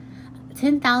called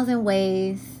 10,000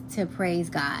 Ways to Praise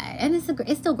God, and it's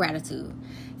still gratitude,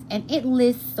 and it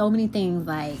lists so many things.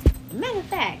 Like, matter of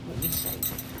fact, let me show you.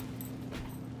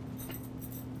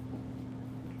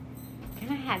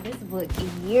 And I had this book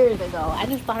years ago. I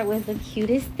just thought it was the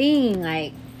cutest thing.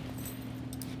 Like,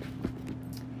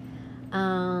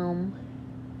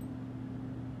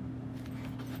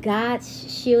 God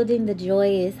shielding the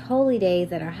joyous holy days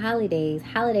that are holidays,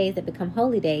 holidays that become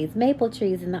holy days, maple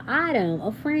trees in the autumn,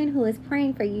 a friend who is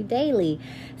praying for you daily,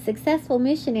 successful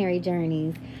missionary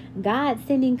journeys, God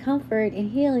sending comfort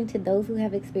and healing to those who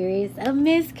have experienced a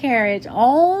miscarriage.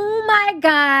 Oh my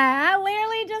God, I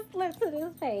literally just flipped to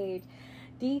this page.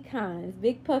 Decons,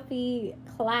 big puffy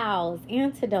clouds,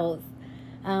 antidotes,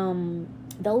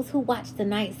 those who watch the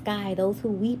night sky, those who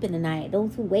weep in the night,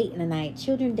 those who wait in the night,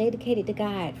 children dedicated to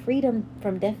God, freedom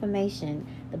from defamation,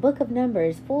 the book of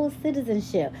Numbers, full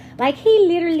citizenship. Like, he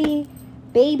literally,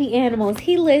 baby animals,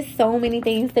 he lists so many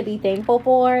things to be thankful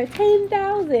for.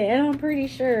 10,000, and I'm pretty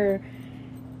sure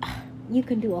you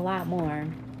can do a lot more.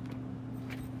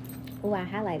 Oh, I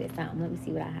highlighted something. Let me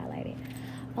see what I highlighted.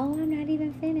 Oh, I'm not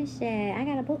even finished yet. I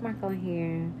got a bookmark on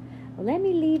here. Let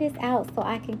me leave this out so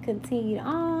I can continue.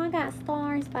 Oh, I got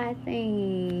stars by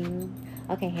things.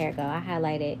 Okay, here we go. I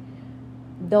highlighted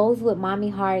those with mommy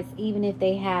hearts, even if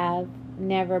they have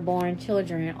never born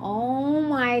children. Oh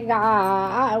my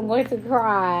God, I'm going to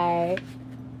cry.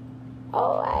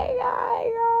 Oh my God,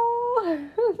 no.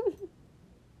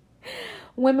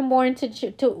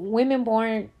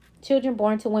 Children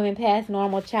born to women past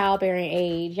normal childbearing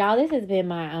age. Y'all, this has been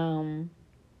my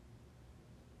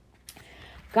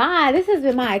God, this has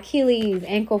been my Achilles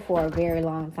ankle for a very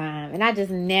long time. And I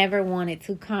just never wanted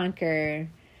to conquer.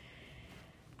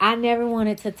 I never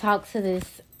wanted to talk to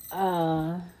this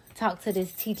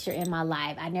teacher in my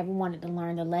life. I never wanted to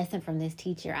learn the lesson from this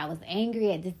teacher. I was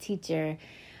angry at this teacher.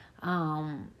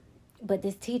 But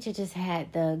this teacher just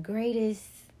had the greatest.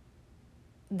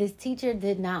 This teacher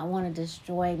did not want to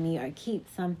destroy me or keep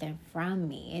something from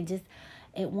me.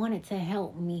 It wanted to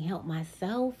help me help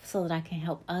myself so that I can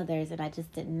help others. And I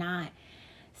just did not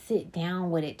sit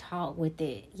down with it, talk with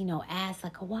it, ask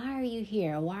like, why are you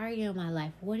here? Why are you in my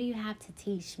life? What do you have to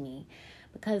teach me?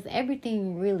 Because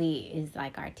everything really is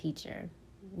like our teacher.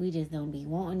 We just don't be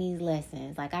wanting these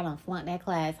lessons. Like, I done flunked that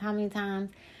class how many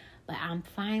times? But I'm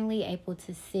finally able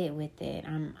to sit with it.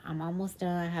 I'm almost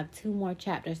done. I have 2 more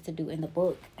chapters to do in the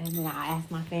book. And then I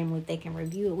asked my family if they can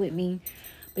review it with me.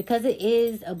 Because it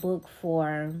is a book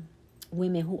for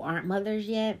women who aren't mothers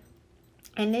yet.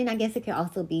 And then I guess it can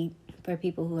also be for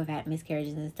people who have had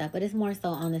miscarriages and stuff. But it's more so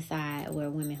on the side where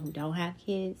women who don't have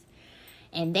kids.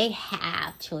 And they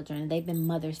have children. They've been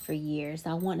mothers for years. So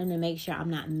I want them to make sure I'm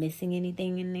not missing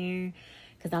anything in there.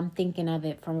 Because I'm thinking of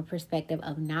it from a perspective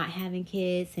of not having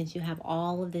kids. Since you have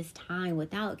all of this time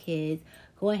without kids,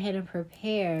 go ahead and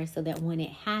prepare so that when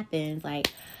it happens,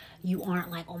 like, you aren't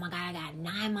like, oh my God, I got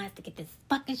 9 months to get this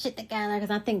fucking shit together.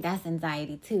 Because I think that's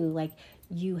anxiety too. Like,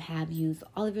 you have used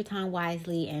all of your time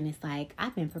wisely. And it's like,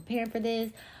 I've been preparing for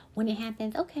this. When it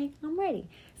happens, okay, I'm ready.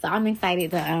 So I'm excited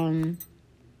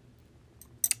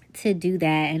to do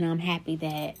that. And I'm happy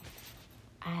that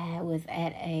I was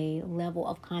at a level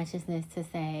of consciousness to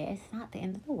say, it's not the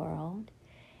end of the world.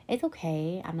 It's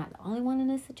okay. I'm not the only one in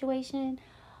this situation.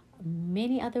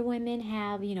 Many other women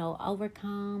have,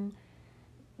 overcome.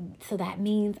 So that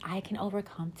means I can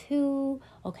overcome too.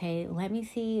 Okay, let me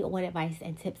see what advice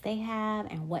and tips they have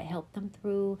and what helped them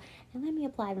through. And let me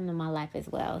apply them to my life as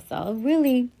well. So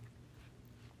really,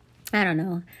 I don't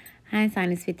know.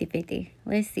 Hindsight is 50-50.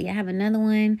 Let's see. I have another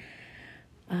one.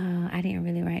 I didn't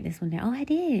really write this one down. Oh, I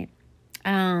did.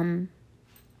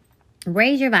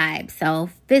 Raise your vibe. So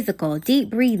physical,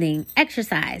 deep breathing,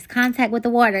 exercise, contact with the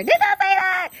water. Did I say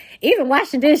that? Even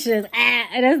washing dishes.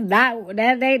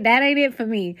 That ain't it for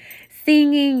me.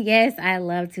 Singing. Yes, I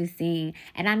love to sing.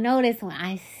 And I notice when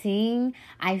I sing,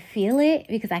 I feel it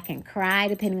because I can cry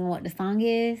depending on what the song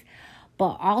is.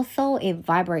 But also it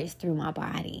vibrates through my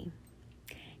body.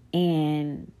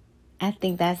 And I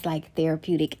think that's like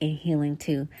therapeutic and healing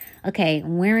too. Okay,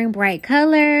 wearing bright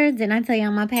colors. Didn't I tell you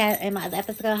in my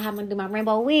episode how I'm going to do my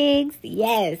rainbow wigs?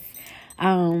 Yes.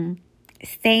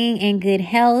 Staying in good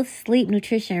health, sleep,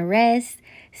 nutrition, rest.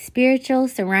 Spiritual,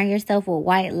 surround yourself with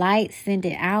white light, send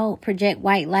it out. Project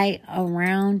white light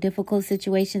around difficult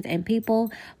situations and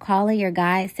people. Calling your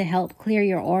guides to help clear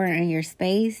your aura and your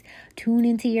space. Tune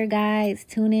into your guides.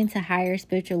 Tune into higher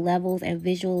spiritual levels and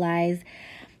visualize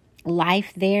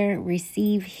life there.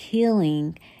 Receive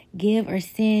healing give or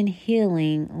send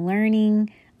healing,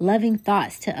 learning, loving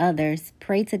thoughts to others.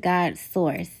 Pray to God's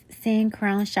source. Send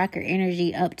crown chakra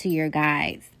energy up to your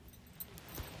guides.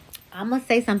 I'm going to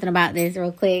say something about this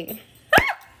real quick.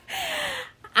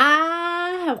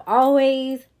 I have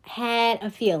always had a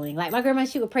feeling. Like my grandma,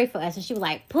 she would pray for us and she would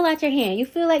like, pull out your hand. You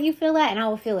feel that? You feel that? And I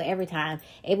would feel it every time.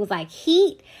 It was like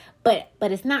heat, but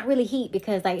it's not really heat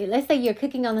because like, let's say you're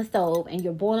cooking on the stove and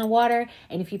you're boiling water.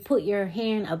 And if you put your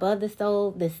hand above the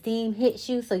stove, the steam hits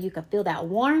you so you can feel that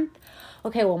warmth.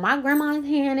 Okay, well, my grandma's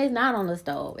hand is not on the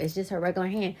stove. It's just her regular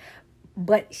hand.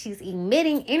 But she's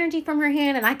emitting energy from her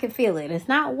hand and I can feel it. It's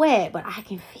not wet, but I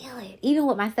can feel it. Even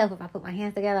with myself, if I put my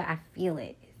hands together, I feel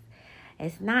it.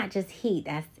 It's not just heat.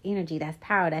 That's energy. That's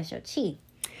power. That's your chi.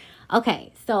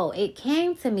 Okay, so it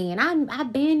came to me, and I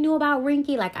been knew about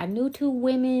Rinky. Like, I knew 2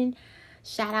 women.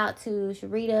 Shout out to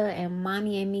Sharita and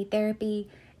Mommy and Me Therapy.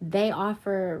 They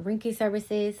offer Rinky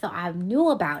services, so I knew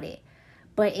about it.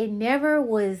 But it never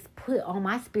was put on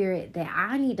my spirit that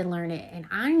I need to learn it and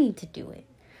I need to do it.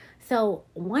 So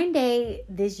one day,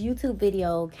 this YouTube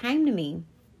video came to me.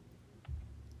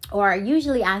 Or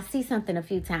usually I see something a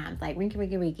few times. Like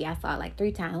Rinky. I saw it like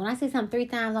 3 times. When I see something 3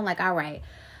 times, I'm like, all right.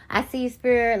 I see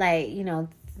spirit, like, you know,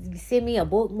 send me a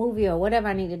book, movie, or whatever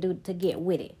I need to do to get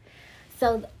with it.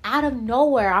 So out of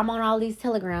nowhere, I'm on all these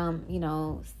Telegram, you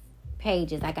know,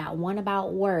 pages. I got one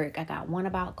about work. I got one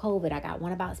about COVID. I got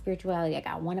one about spirituality. I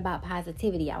got one about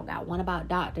positivity. I got one about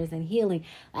doctors and healing.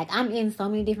 Like, I'm in so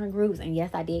many different groups. And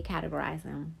yes, I did categorize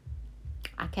them.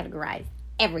 I categorized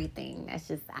everything.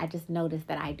 I just noticed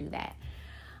that I do that.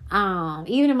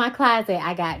 Even in my closet,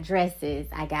 I got dresses,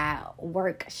 I got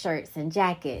work shirts and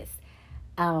jackets.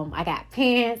 I got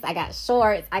pants, I got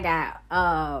shorts, I got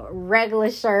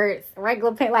regular shirts,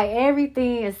 regular pants. Like,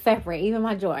 everything is separate. Even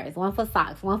my drawers, one for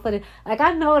socks, one for the. Like,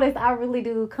 I noticed I really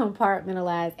do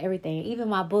compartmentalize everything. Even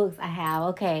my books, I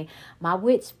have my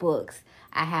witch books.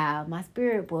 I have my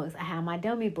spirit books. I have my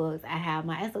dummy books. I have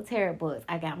my esoteric books.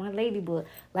 I got my lady book.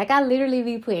 Like, I literally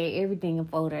be putting everything in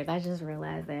folders. I just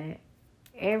realized that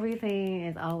everything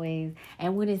is always,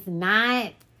 and when it's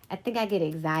not, I think I get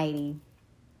anxiety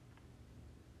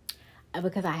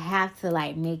because I have to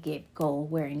like make it go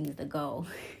where it needs to go.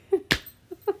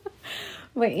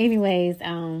 But anyways,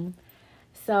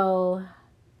 so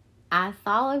I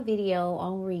saw a video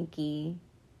on Rinky.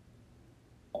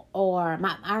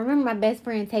 I remember my best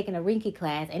friend taking a Rinky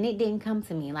class, and it didn't come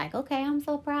to me like, okay, I'm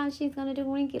so proud she's going to do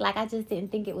Rinky. Like, I just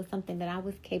didn't think it was something that I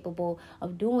was capable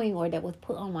of doing or that was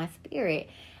put on my spirit.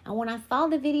 And when I saw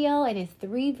the video, and it's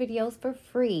 3 videos for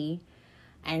free,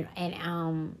 and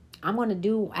I'm going to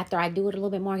do, after I do it a little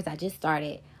bit more, because I just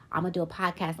started, I'm going to do a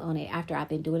podcast on it after I've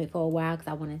been doing it for a while, because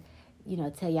I want to, you know,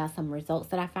 tell y'all some results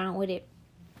that I found with it.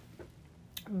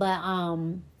 But,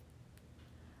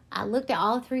 I looked at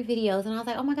all 3 videos and I was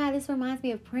like, oh my God, this reminds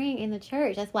me of praying in the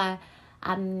church. That's why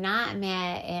I'm not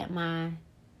mad at my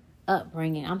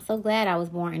upbringing. I'm so glad I was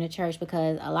born in the church,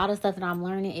 because a lot of stuff that I'm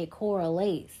learning, it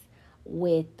correlates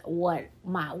with what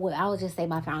I would just say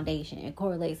my foundation. It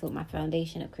correlates with my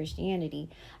foundation of Christianity.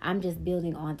 I'm just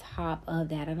building on top of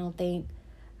that. I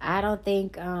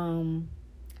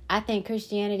think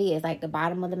Christianity is like the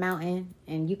bottom of the mountain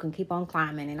and you can keep on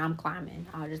climbing, and I'm climbing.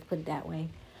 I'll just put it that way.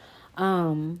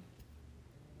 So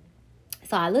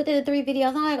I looked at the 3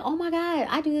 videos. I'm like, oh my God,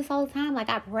 I do this all the time. Like,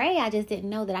 I pray. I just didn't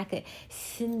know that I could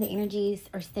send the energies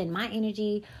or send my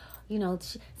energy, you know.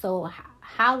 So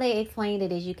how they explained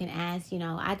it is you can ask, you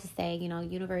know, I just say, you know,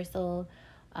 universal,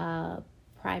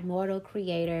 primordial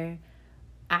creator,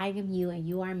 I am you and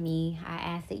you are me. I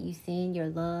ask that you send your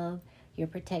love, your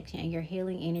protection, and your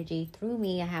healing energy through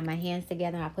me. I have my hands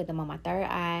together. I put them on my third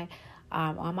eye,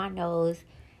 on my nose.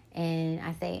 And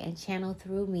I say, and channel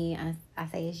through me. I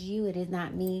say, it's you, it is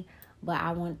not me, but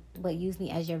use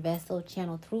me as your vessel,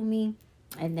 channel through me.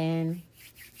 And then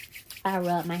I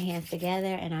rub my hands together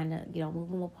and I, you know,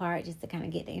 move them apart just to kind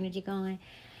of get the energy going.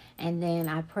 And then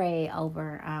I pray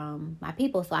over my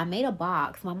people. So I made a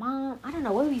box. My mom, I don't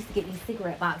know where we used to get these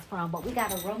cigarette boxes from, but we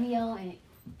got a Romeo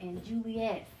and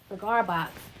Juliet cigar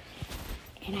box.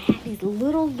 And I had these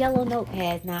little yellow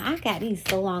notepads. Now, I got these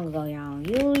so long ago, y'all.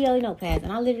 Little yellow notepads.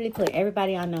 And I literally put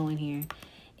everybody I know in here.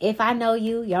 If I know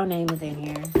you, your name is in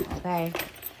here. Okay?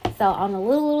 So, on a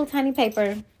little tiny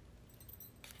paper,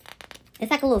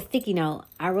 it's like a little sticky note.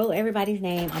 I wrote everybody's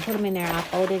name. I put them in there. I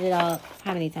folded it up.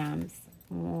 How many times?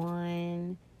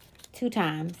 1, 2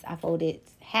 times. I folded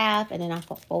half, and then I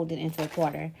folded it into a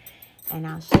quarter. And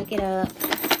I'll shake it up.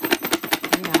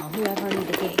 You know, whoever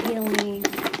needs to get healing,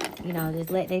 you know, just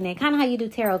let their name, kind of how you do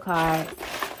tarot cards.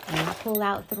 And I pull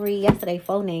out 3. Yesterday,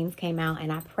 4 names came out,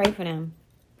 and I pray for them.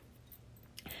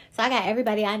 So I got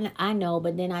everybody I know,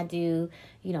 but then I do,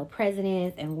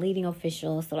 presidents and leading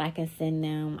officials so I can send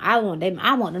them. I want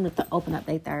them to open up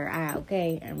their third eye,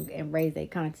 okay, and raise their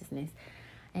consciousness.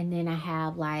 And then I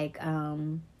have like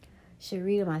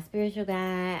Sharita, my spiritual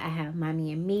guide. I have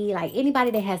Mommy and Me. Like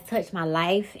anybody that has touched my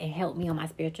life and helped me on my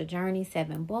spiritual journey.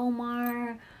 Seven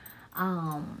Bomar.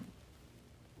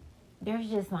 There's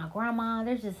just my grandma.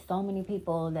 There's just so many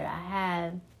people that I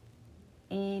have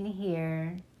in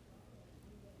here.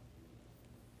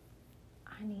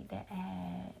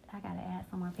 I gotta add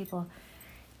some more people.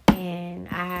 And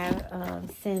I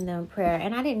send them prayer.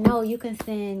 And I didn't know you can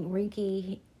send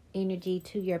Reiki energy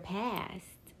to your past,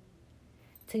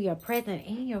 to your present,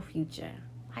 and your future.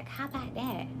 Like, how about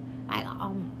that?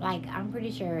 Like I'm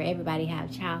pretty sure everybody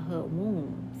have childhood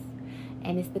wounds.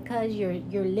 And it's because you're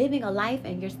living a life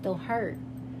and you're still hurt.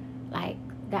 Like,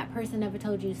 that person never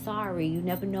told you sorry. You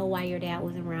never know why your dad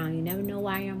wasn't around. You never know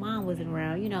why your mom wasn't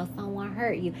around. Someone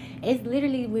hurt you. It's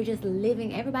literally, we're just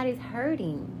living. Everybody's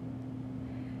hurting.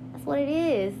 That's what it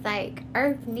is. Like,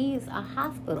 Earth needs a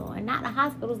hospital. And not the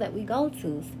hospitals that we go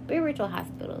to. Spiritual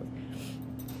hospitals.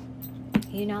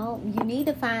 You need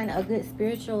to find a good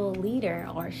spiritual leader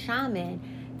or shaman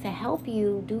to help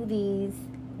you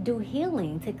do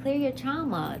healing, to clear your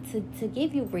trauma, to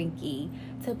give you Reiki,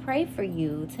 to pray for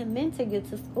you, to mentor you,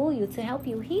 to school you, to help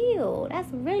you heal.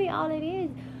 That's really all it is.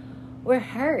 We're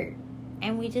hurt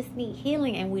and we just need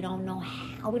healing and we don't know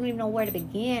how. We don't even know where to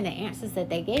begin. The answers that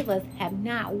they gave us have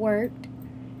not worked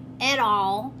at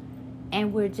all.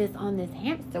 And we're just on this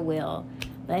hamster wheel.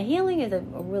 But healing is a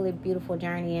really beautiful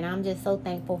journey, and I'm just so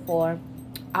thankful for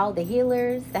all the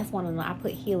healers. That's one of them. I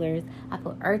put healers. I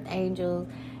put earth angels.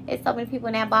 It's so many people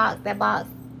in that box. That box,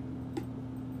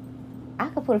 I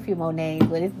could put a few more names,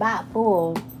 but it's about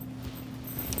full.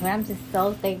 But I'm just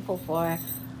so thankful for,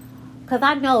 because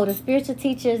I know the spiritual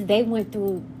teachers, they went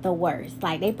through the worst.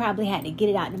 Like, they probably had to get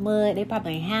it out in the mud. They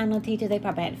probably ain't had no teachers. They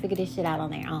probably had to figure this shit out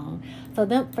on their own. So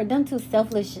for them to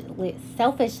selfishly,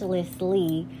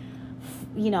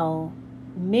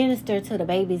 minister to the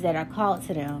babies that are called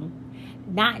to them,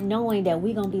 not knowing that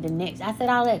we're going to be the next. I said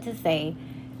all that to say,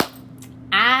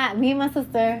 me and my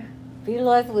sister, be the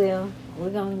Lord's will, we're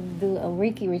going to do a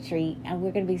Reiki retreat, and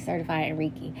we're going to be certified in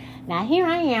Reiki. Now, here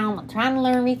I am, trying to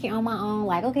learn Reiki on my own,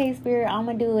 like, okay, Spirit, I'm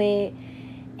going to do it.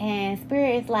 And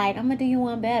Spirit is like, I'm going to do you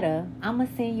one better. I'm going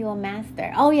to send you a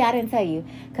master. Oh, yeah, I didn't tell you.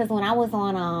 Because when I was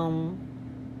on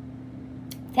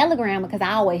Telegram, because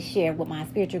I always share with my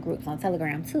spiritual groups on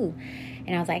Telegram, too.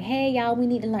 And I was like, hey, y'all, we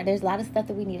need to learn. There's a lot of stuff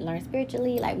that we need to learn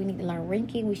spiritually. Like, we need to learn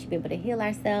Reiki. We should be able to heal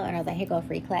ourselves. And I was like, here go a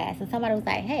free class. And somebody was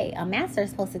like, hey, a master is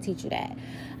supposed to teach you that.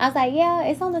 I was like, yeah,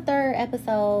 it's on the 3rd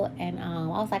episode. And I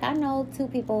was like, I know 2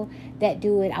 people that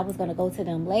do it. I was going to go to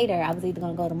them later. I was either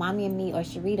going to go to Mommy and Me or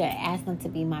Sharita and ask them to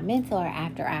be my mentor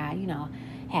after I,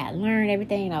 had learned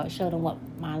everything. I would show them what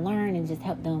I learned and just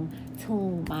help them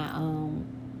tune my,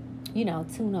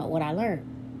 tune up what I learned.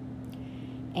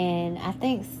 And I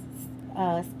think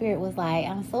Spirit was like,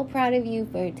 I'm so proud of you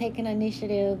for taking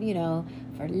initiative,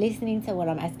 for listening to what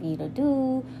I'm asking you to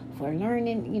do, for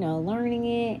learning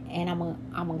it, and I'm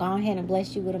gonna go ahead and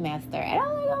bless you with a master. And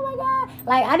I'm like, oh my God.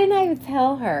 Like, I did not even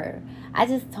tell her. I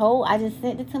just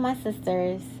sent it to my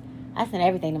sisters. I sent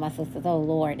everything to my sisters. Oh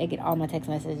Lord, they get all my text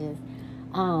messages.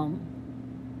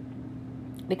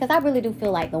 Because I really do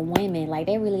feel like the women, like,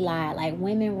 they really lie. Like,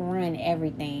 women run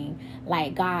everything.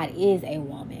 Like, God is a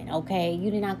woman, okay?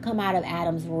 You did not come out of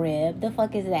Adam's rib. The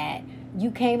fuck is that? You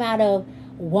came out of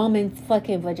woman's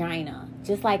fucking vagina.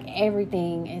 Just like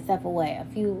everything except for what? A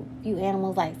few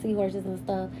animals like seahorses and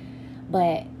stuff.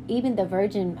 But even the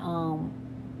virgin,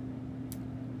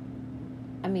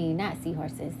 not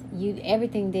seahorses.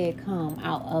 Everything did come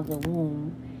out of the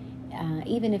womb.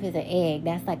 Even if it's an egg,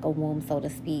 that's like a womb, so to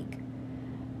speak.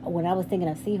 When I was thinking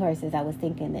of seahorses, I was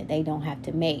thinking that they don't have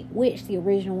to mate, which the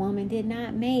original woman did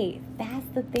not mate. That's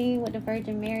the thing with the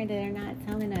Virgin Mary that they're not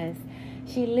telling us.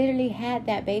 She literally had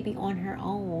that baby on her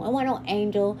own. And when no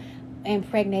angel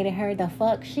impregnated her, the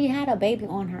fuck, she had a baby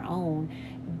on her own.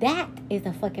 That is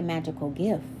a fucking magical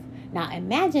gift. Now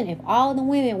imagine if all the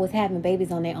women was having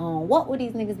babies on their own. What would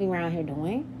these niggas be around here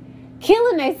doing?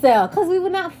 Killing themselves, because we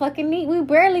would not fucking we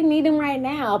barely need them right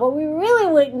now, but we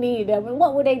really wouldn't need them. And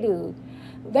what would they do?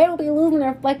 They would be losing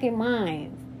their fucking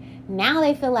minds. Now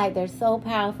they feel like they're so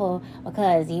powerful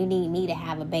because you need me to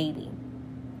have a baby.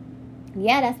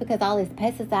 Yeah, that's because all these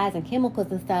pesticides and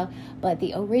chemicals and stuff, but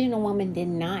the original woman did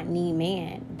not need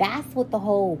man. That's what the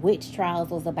whole witch trials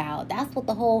was about. That's what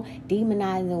the whole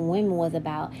demonizing women was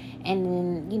about.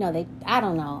 And then, I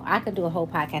don't know. I could do a whole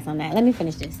podcast on that. Let me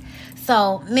finish this.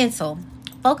 So, mental.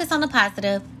 Focus on the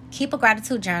positive. Keep a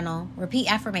gratitude journal.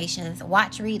 Repeat affirmations.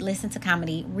 Watch, read, listen to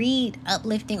comedy. Read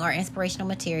uplifting or inspirational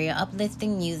material.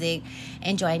 Uplifting music.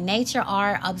 Enjoy nature,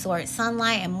 art. Absorb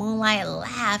sunlight and moonlight.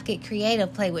 Laugh. Get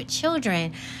creative. Play with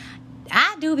children.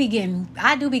 I do be getting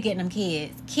them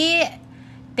kids.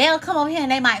 They'll come over here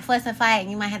and they might fuss and fight, and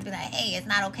you might have to be like, hey, it's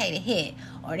not okay to hit.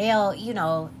 Or they'll,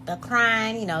 the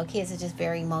crying, kids are just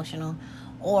very emotional.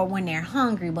 Or when they're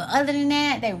hungry. But other than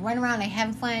that, they run around, they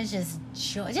having fun. It's just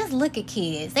joy. Just look at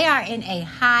kids. They are in a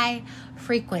high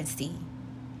frequency.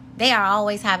 They are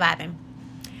always high vibing.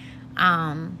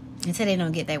 Until they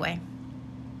don't get their way.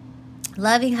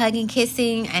 Loving, hugging,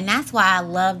 kissing. And that's why I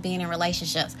love being in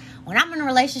relationships. When I'm in a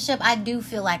relationship, I do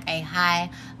feel like a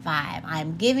high vibe.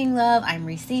 I'm giving love. I'm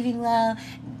receiving love.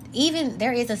 Even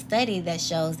there is a study that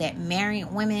shows that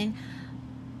married women,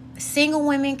 single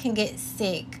women can get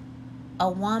sick. A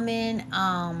woman,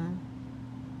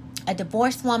 a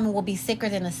divorced woman will be sicker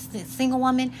than a single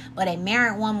woman, but a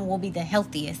married woman will be the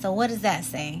healthiest. So what does that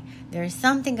say? There's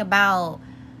something about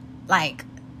like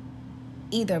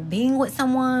either being with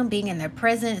someone, being in their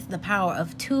presence, the power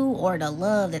of two, or the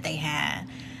love that they have.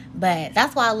 But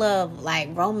that's why I love like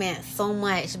romance so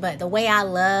much. But the way I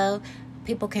love,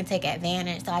 people can take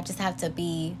advantage. So I just have to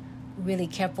be really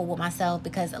careful with myself,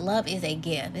 because love is a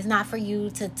gift. It's not for you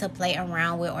to play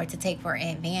around with or to take for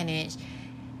advantage.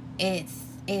 It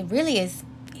really is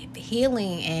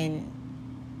healing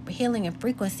and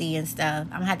frequency and stuff.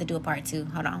 I'm gonna have to do a part 2.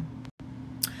 Hold on.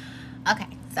 Okay,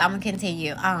 so I'm gonna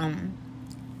continue.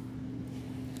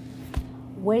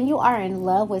 When you are in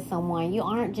love with someone, you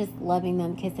aren't just loving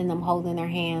them, kissing them, holding their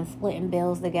hands, splitting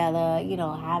bills together,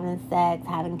 having sex,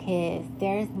 having kids.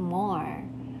 There's more.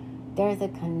 There's a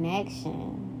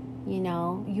connection,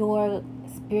 you're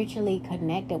spiritually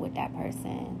connected with that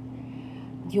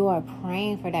person. You're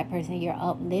praying for that person. You're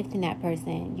uplifting that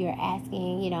person. You're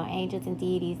asking, angels and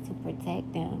deities to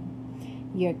protect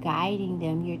them. You're guiding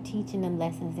them. You're teaching them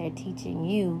lessons they're teaching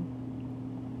you.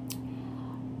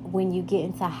 When you get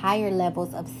into higher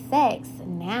levels of sex,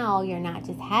 now you're not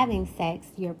just having sex.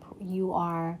 You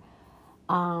are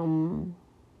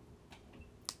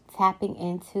tapping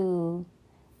into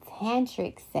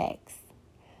tantric sex,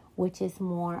 which is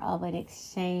more of an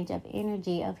exchange of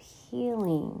energy, of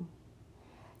healing.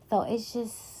 So it's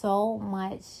just so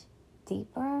much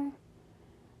deeper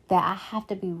that I have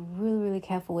to be really, really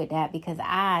careful with that, because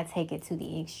I take it to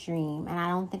the extreme, and I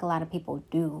don't think a lot of people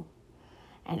do.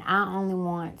 And I only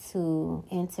want to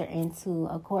enter into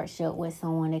a courtship with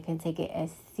someone that can take it as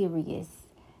serious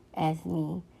as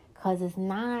me, because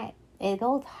it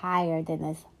goes higher than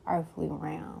this earthly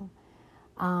realm.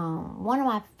 One of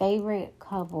my favorite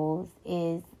couples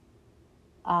is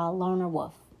Loner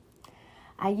Wolf.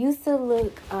 I used to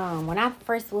look, when I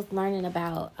first was learning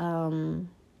about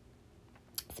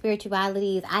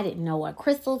spiritualities, I didn't know what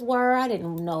crystals were. I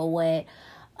didn't know what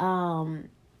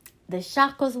the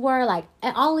chakras were. Like,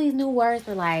 all these new words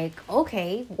were like,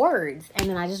 okay, words. And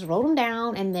then I just wrote them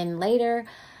down. And then later,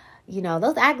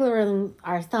 those algorithms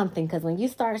are something, because when you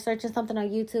start searching something on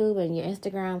YouTube and your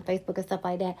Instagram, Facebook, and stuff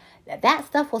like that, that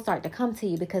stuff will start to come to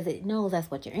you, because it knows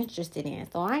that's what you're interested in.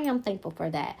 So I am thankful for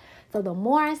that. So the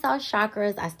more I saw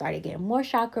chakras, I started getting more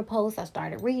chakra posts. I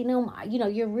started reading them.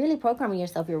 You're really programming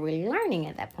yourself. You're really learning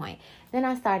at that point. Then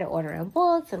I started ordering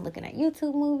books and looking at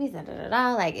YouTube movies and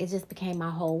Like, it just became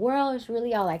my whole world. It's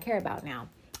really all I care about now.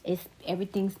 It's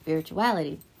everything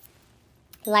spirituality.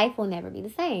 Life will never be the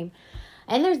same.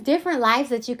 And there's different lives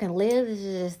that you can live. This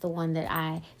is just the one that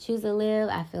I choose to live.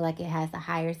 I feel like it has the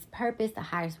highest purpose, the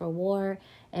highest reward,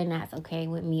 and that's okay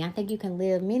with me. I think you can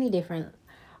live many different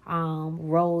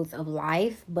roads of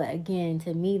life, but again,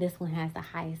 to me, this one has the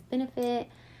highest benefit,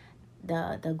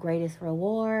 the greatest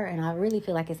reward, and I really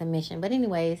feel like it's a mission. But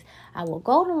anyways, I will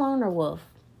go to Loner Wolf,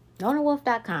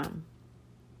 lonerwolf.com,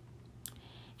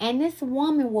 and this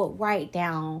woman would write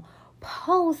down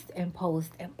post and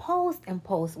post and post and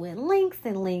post with links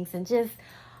and just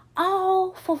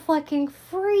all for fucking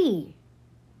free.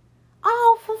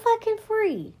 All for fucking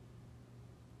free.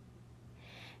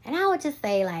 And I would just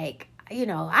say, like, I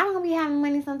don't be having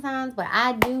money sometimes, but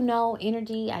I do know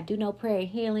energy. I do know prayer and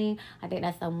healing. I think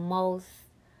that's the most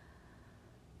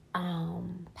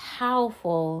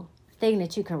powerful thing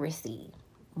that you can receive.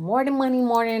 More than money,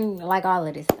 more than like all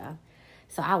of this stuff.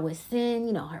 So I would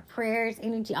send, her prayers,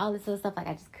 energy, all this other stuff. Like,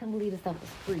 I just couldn't believe this stuff was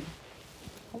free.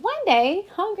 One day,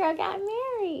 homegirl got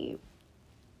married.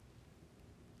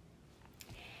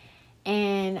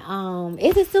 And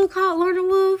is it still called Loner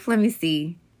Wolf? Let me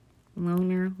see.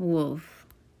 Loner Wolf.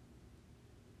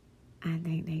 I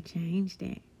think they changed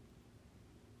it.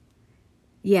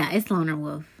 Yeah, it's Loner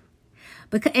Wolf.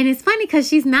 And it's funny because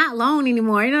she's not Lone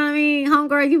anymore. You know what I mean?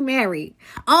 Homegirl, you married.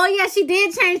 Oh, yeah, she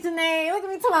did change the name. Look at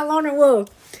me talking about Lone and Wolf.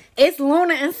 It's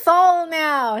Luna and Soul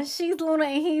now. She's Luna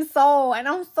and he's Soul. And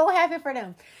I'm so happy for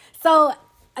them. So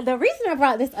the reason I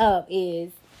brought this up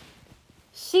is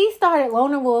she started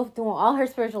Lone and Wolf doing all her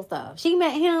spiritual stuff. She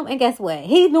met him, and guess what?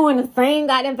 He's doing the same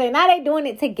goddamn thing. Now they doing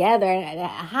it together. A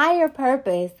higher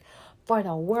purpose for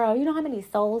the world. You know how many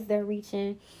souls they're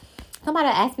reaching? Somebody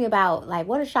asked me about, like,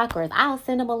 what are chakras? I'll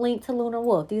send them a link to Lunar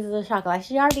Wolf. These are the chakras. Like,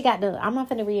 she already got I'm not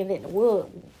going to reinvent the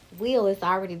wheel. It's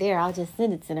already there. I'll just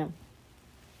send it to them.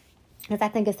 Because I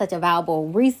think it's such a valuable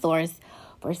resource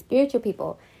for spiritual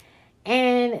people.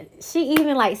 And she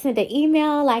even, like, sent an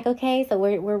email, like, okay, so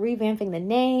we're revamping the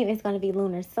name. It's going to be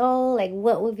Lunar Soul. Like,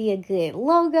 what would be a good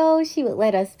logo? She would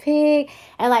let us pick.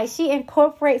 And, like, she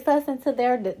incorporates us into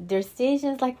their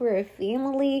decisions like we're a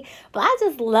family. But I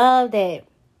just love that.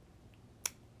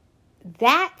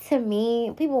 That, to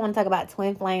me, people want to talk about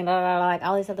twin flame, like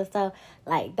all this other stuff.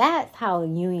 Like, that's how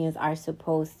unions are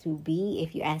supposed to be,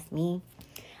 if you ask me.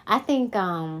 I think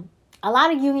a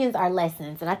lot of unions are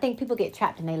lessons, and I think people get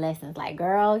trapped in their lessons. Like,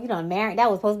 girl, you done married.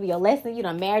 That was supposed to be your lesson. You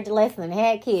done married your lesson and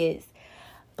had kids.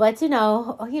 But, you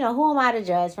know, who am I to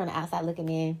judge from the outside looking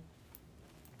in?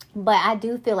 But I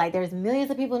do feel like there's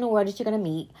millions of people in the world that you're going to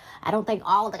meet. I don't think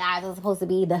all the guys are supposed to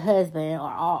be the husband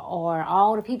or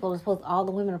all the people all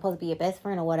the women are supposed to be your best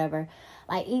friend or whatever.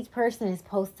 Like, each person is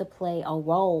supposed to play a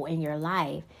role in your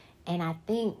life. And I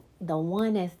think the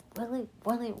one that's really,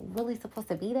 really, really supposed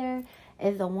to be there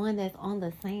is the one that's on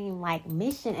the same, like,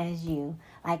 mission as you.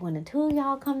 Like, when the two of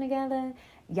y'all come together,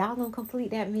 y'all gonna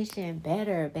complete that mission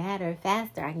better,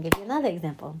 faster. I can give you another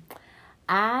example.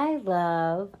 I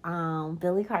love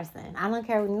Billy Carson. I don't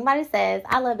care what anybody says.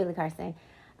 I love Billy Carson.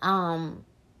 I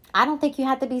don't think you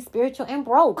have to be spiritual and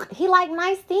broke. He like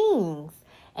nice things.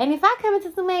 And if I come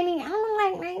into somebody, I'm gonna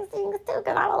like nice things too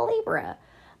because I'm a Libra.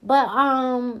 But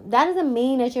that doesn't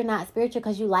mean that you're not spiritual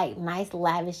because you like nice,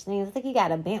 lavish things. I think you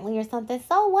got a Bentley or something.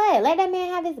 So what? Let that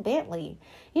man have his Bentley.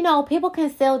 You know, people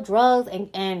can sell drugs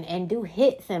and do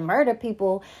hits and murder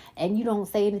people, and you don't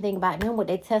say anything about them with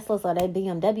their Teslas or their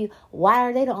BMW. Why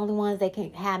are they the only ones that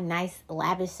can have nice,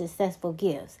 lavish, successful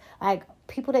gifts? Like,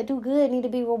 people that do good need to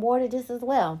be rewarded just as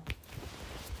well.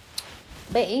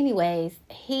 But anyways,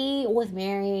 he was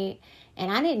married. And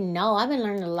I didn't know. I've been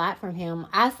learning a lot from him.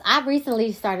 I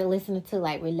recently started listening to,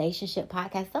 like, relationship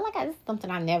podcasts. I feel like this is something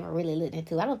I never really listened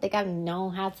to. I don't think I've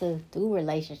known how to do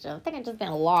relationships. I think I've just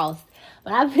been lost.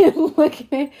 But I've been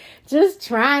looking, just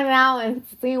trying it out and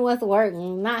seeing what's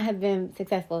working. Not have been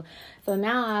successful. So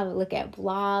now I look at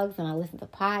blogs and I listen to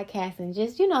podcasts and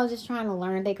just, just trying to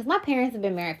learn things. Because my parents have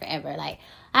been married forever. Like,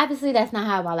 obviously, that's not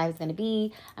how my life is going to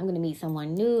be. I'm going to meet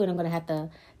someone new and I'm going to have to...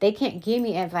 They can't give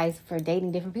me advice for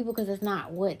dating different people because it's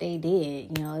not what they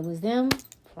did. It was them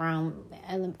from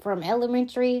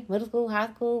elementary, middle school, high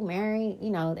school, married.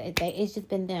 It's just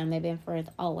been them. They've been friends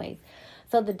always.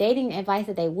 So the dating advice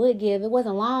that they would give, it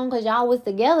wasn't long because y'all was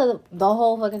together the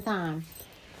whole fucking time.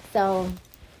 So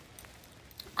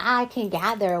I can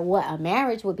gather what a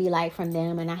marriage would be like from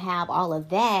them, and I have all of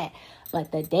that.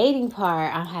 But the dating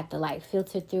part, I have to, like,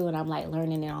 filter through, and I'm, like,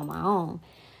 learning it on my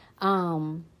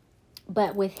own.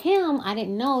 But with him, I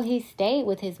didn't know he stayed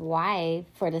with his wife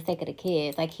for the sake of the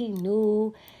kids. Like, he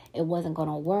knew it wasn't going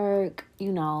to work.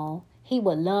 He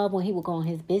would love when he would go on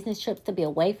his business trips to be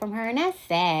away from her. And that's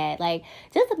sad. Like,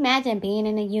 just imagine being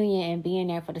in a union and being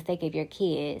there for the sake of your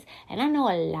kids. And I know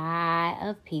a lot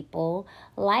of people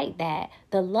like that.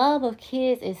 The love of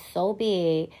kids is so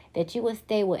big that you would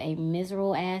stay with a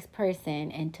miserable ass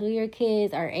person until your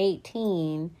kids are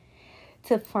 18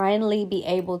 to finally be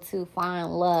able to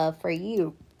find love for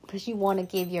you, because you want to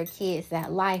give your kids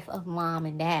that life of mom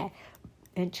and dad.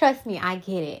 And trust me, I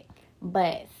get it.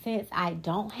 But since I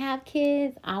don't have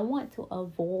kids, I want to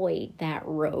avoid that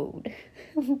road.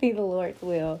 Be the Lord's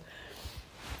will.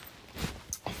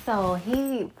 So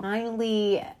he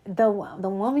finally, the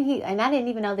woman and I didn't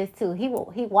even know this too. He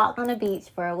walked on the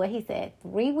beach for what he said,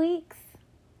 3 weeks.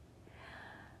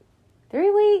 3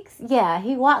 weeks? Yeah,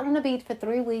 he walked on the beach for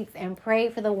 3 weeks and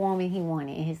prayed for the woman he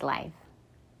wanted in his life.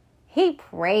 He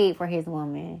prayed for his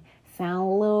woman. Sound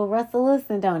a little Russell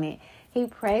Wilson, don't it? He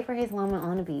prayed for his woman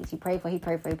on the beach. He prayed for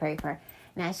her.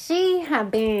 Now, she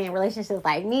had been in relationships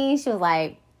like me. She was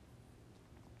like,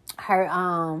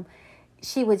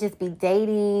 she would just be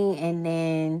dating, and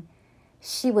then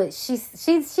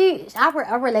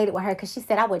I related with her because she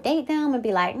said I would date them and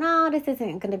be like, no, this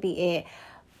isn't going to be it.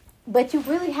 But you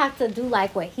really have to do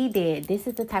like what he did. This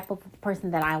is the type of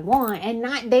person that I want, and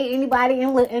not date anybody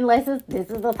unless this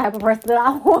is the type of person that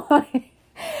I want.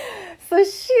 So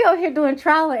she over here doing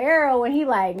trial and error when he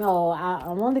like, no,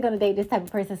 I'm only going to date this type of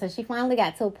person. So she finally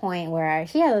got to a point where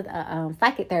she has a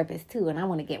psychic therapist too. And I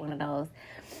want to get one of those.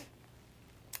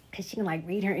 Because she can like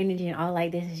read her energy and all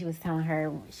like this. And she was telling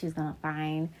her she was going to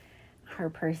find her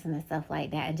person and stuff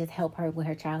like that and just help her with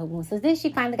her childhood wounds. So then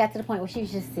she finally got to the point where she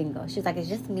was just single. She was like, it's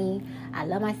just me. I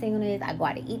love my singleness. I go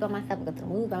out to eat by myself. I go to the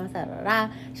movies by myself. Blah, blah,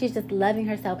 blah. She's just loving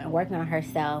herself and working on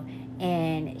herself.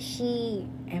 And she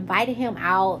invited him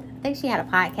out. I think she had a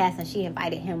podcast and she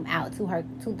invited him out to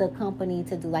the company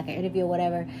to do like an interview or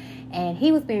whatever. And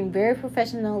he was being very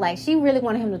professional. Like she really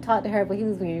wanted him to talk to her, but he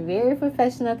was being very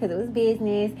professional because it was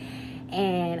business.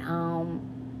 And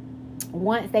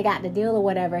once they got the deal or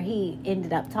whatever, he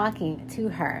ended up talking to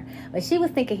her. But she was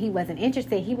thinking he wasn't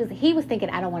interested. He was thinking,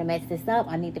 I don't want to mess this up.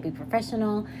 I need to be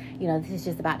professional. You know, this is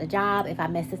just about the job. If I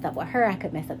mess this up with her, I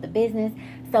could mess up the business.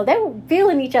 So they were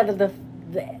feeling each other,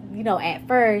 at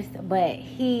first. But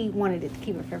he wanted it to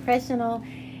keep it professional.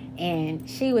 And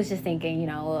she was just thinking,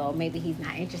 well, maybe he's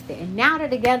not interested. And now they're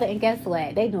together. And guess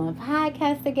what? They doing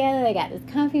podcasts together. They got this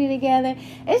company together.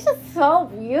 It's just so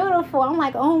beautiful. I'm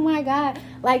like, oh my God.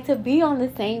 Like to be on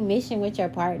the same mission with your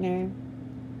partner.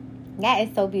 That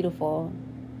is so beautiful.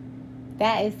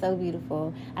 That is so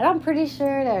beautiful. And I'm pretty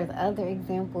sure there's other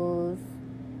examples.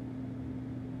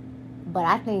 But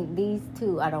I think these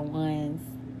two are the ones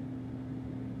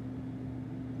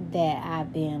that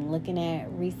I've been looking at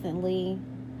recently.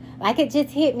 Like, it just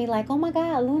hit me like, oh, my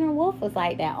God, Lunar Wolf was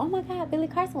like that. Oh, my God, Billy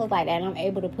Carson was like that. And I'm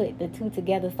able to put the two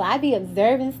together. So I be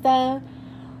observing stuff,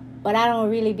 but I don't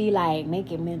really be, like,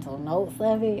 making mental notes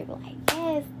of it. But like,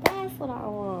 yes, that's what I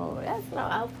want. That's what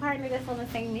I want. A partner that's on the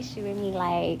same mission with me.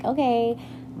 Like, okay,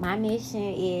 my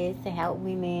mission is to help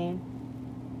women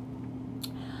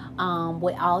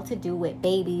with all to do with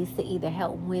babies, to either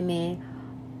help women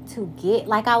to get,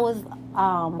 like I was...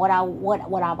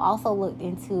 what I've also looked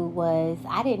into was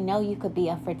I didn't know you could be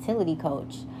a fertility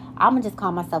coach. I'm gonna just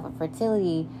call myself a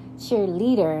fertility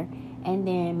cheerleader, and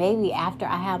then maybe after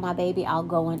I have my baby, I'll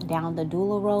go down the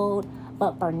doula road.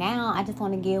 But for now, I just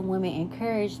want to give women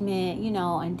encouragement,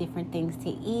 and different things to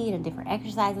eat and different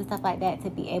exercise and stuff like that to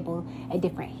be able, and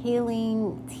different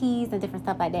healing teas and different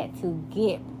stuff like that to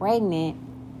get pregnant.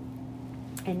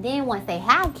 And then once they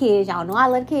have kids, y'all know I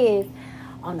love kids.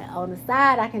 On the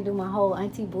side, I can do my whole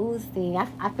Auntie Booze thing.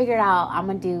 I figured out I'm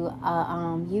going to do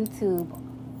YouTube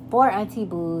for Auntie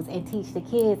Booze and teach the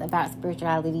kids about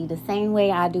spirituality the same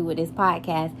way I do with this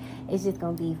podcast. It's just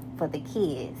going to be for the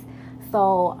kids.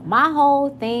 So my whole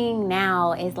thing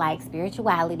now is like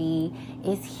spirituality,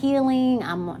 is healing.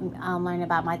 I'm learning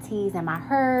about my teas and my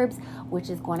herbs,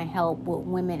 which is going to help with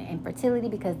women infertility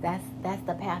because that's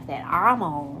the path that I'm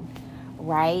on.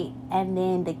 Right? And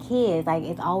then the kids, like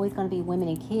it's always going to be women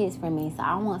and kids for me. So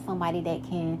I want somebody that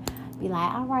can be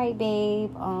like, all right,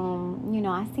 babe,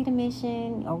 I see the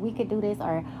mission, or we could do this,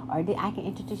 or I can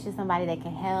introduce you to somebody that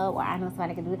can help, or I know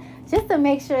somebody that can do it. Just to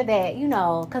make sure that,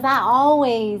 because I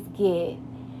always get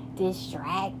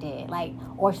distracted, like,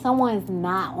 or someone's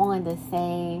not on the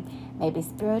same, maybe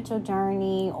spiritual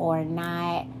journey, or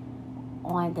not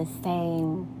on the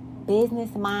same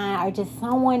business mind, or just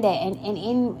someone that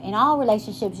in all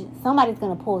relationships somebody's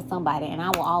gonna pull somebody, and I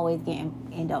will always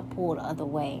end up pulled the other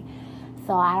way.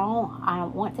 So I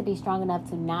don't want to be strong enough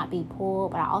to not be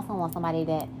pulled, but I also want somebody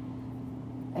that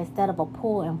instead of a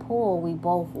pull and pull, we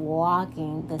both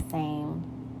walking the same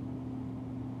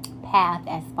path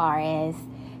as far as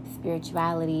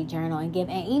spirituality, journal, and give.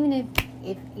 And even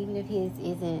if his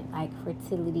isn't like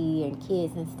fertility and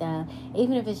kids and stuff,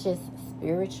 even if it's just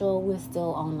spiritual, we're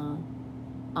still on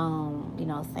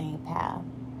the same path,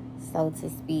 so to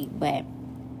speak. But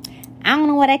I don't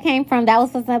know where that came from. That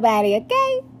was for somebody,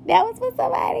 okay? That was for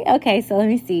somebody. Okay, so let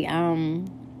me see.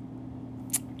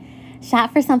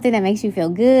 Shop for something that makes you feel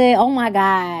good. Oh my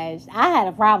gosh, I had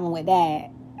a problem with that.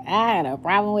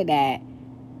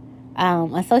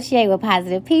 Associate with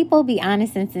positive people, be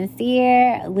honest and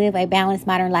sincere, live a balanced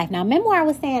modern life. Now, remember I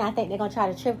was saying I think they're going to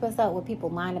try to trip us up with people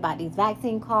lying about these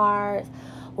vaccine cards,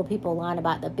 with people lying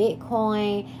about the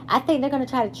Bitcoin. I think they're going to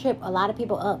try to trip a lot of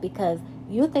people up because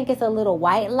you think it's a little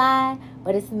white lie,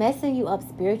 but it's messing you up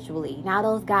spiritually. Now,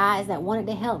 those guys that wanted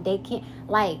to help, they can't,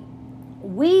 like,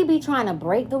 we be trying to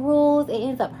break the rules. It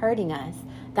ends up hurting us.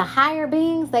 The higher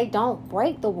beings, they don't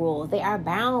break the rules. They are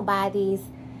bound by these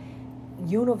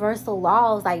universal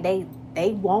laws. Like they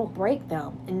won't break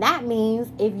them, and that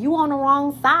means if you on the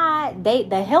wrong side,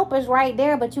 the help is right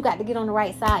there, but you got to get on the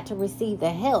right side to receive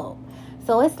the help.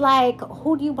 So it's like,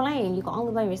 who do you blame? You can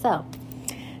only blame yourself.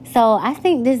 So I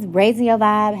think this raising your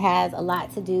vibe has a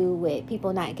lot to do with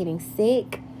people not getting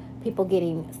sick, people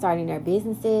starting their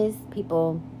businesses,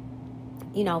 people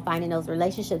you know, finding those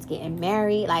relationships, getting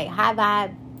married. Like, high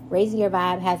vibe, raising your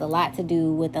vibe has a lot to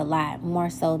do with a lot more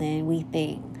so than we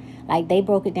think. Like, they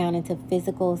broke it down into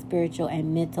physical, spiritual,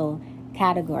 and mental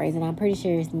categories, and I'm pretty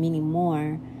sure there's many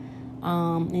more.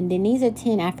 And then these are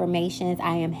 10 affirmations.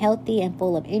 I am healthy and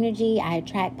full of energy. I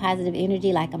attract positive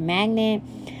energy like a magnet.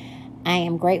 I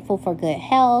am grateful for good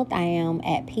health. I am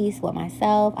at peace with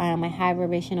myself. I am a high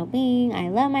vibrational being. I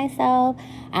love myself.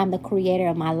 I'm the creator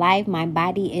of my life. My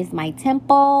body is my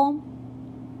temple.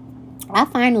 I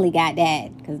finally got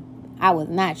that because I was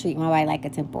not treating my body like a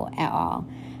temple at all.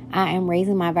 I am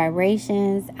raising my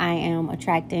vibrations. I am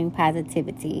attracting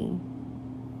positivity.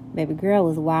 Baby girl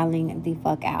was wilding the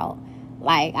fuck out.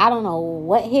 Like, I don't know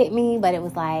what hit me, but it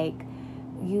was like,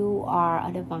 you are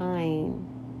a divine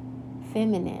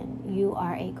feminine. You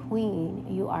are a queen.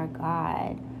 You are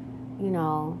God, you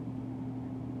know.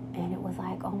 And it was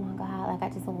like, oh my God, like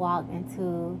I just walked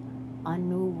into a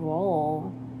new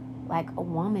role, like a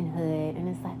womanhood. And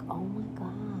it's like, oh my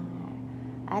God,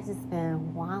 I just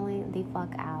been wilding the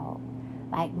fuck out.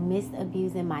 Like,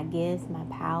 misabusing my gifts, my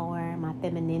power, my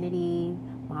femininity,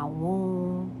 my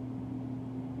womb.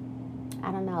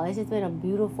 I don't know. It's just been a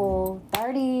beautiful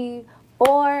 33.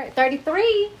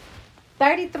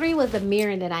 33 was the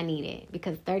mirror that I needed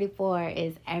because 34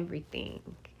 is everything.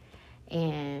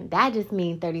 And that just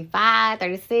means 35,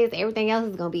 36, everything else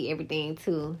is going to be everything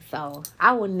too. So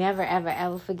I will never, ever,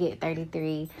 ever forget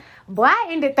 33. Boy, I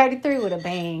ended 33 with a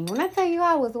bang. When I tell you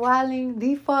I was wilding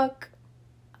the fuck,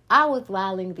 I was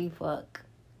wilding the fuck.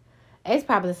 It's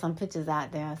probably some pictures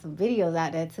out there, some videos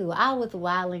out there too. I was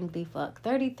wilding the fuck.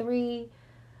 33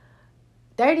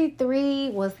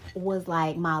 was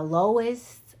like my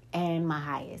lowest and my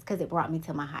highest because it brought me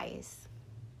to my highest.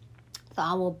 So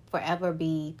I will forever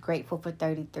be grateful for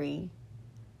 33.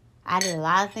 I did a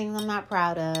lot of things I'm not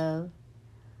proud of.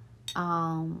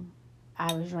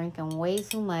 I was drinking way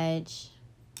too much.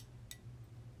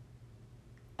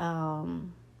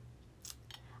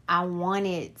 I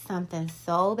wanted something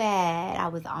so bad. I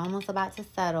was almost about to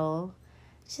settle.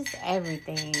 Just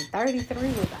everything. 33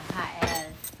 was a hot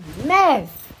ass mess.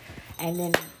 And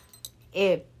then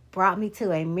it brought me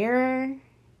to a mirror.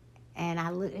 And I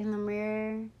looked in the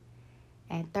mirror.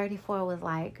 And 34 was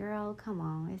like, girl, come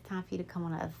on. It's time for you to come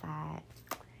on the other side.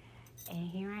 And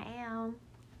here I am.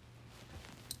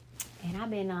 And I've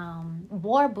been,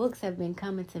 more books have been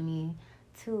coming to me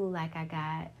too. Like I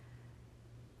got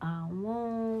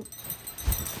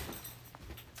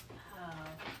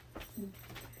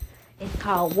it's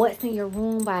called What's in Your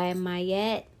Room by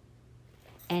Mayette.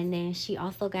 And then she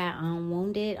also got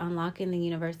Wounded, Unlocking the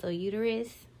Universal Uterus.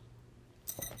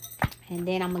 And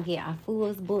then I'm going to get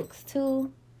Afua's books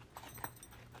too.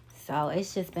 So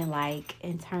it's just been like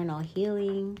internal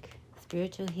healing,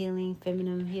 spiritual healing,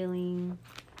 feminine healing.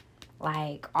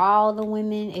 Like all the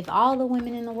women, if all the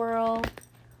women in the world,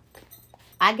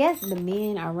 I guess the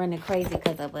men are running crazy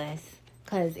because of us.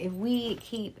 Because if we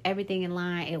keep everything in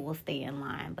line, it will stay in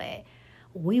line. But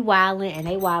we wilding and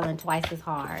they wilding twice as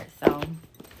hard. So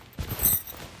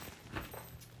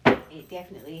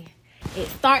it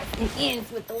starts and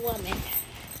ends with the woman.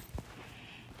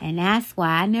 And that's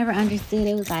why I never understood.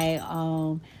 It was like,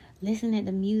 listen at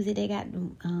the music. They got the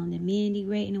men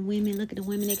degrading the women. Look at the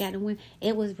women. They got the women.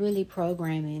 It was really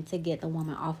programming to get the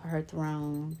woman off of her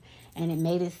throne. And it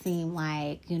made it seem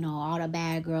like, you know, all the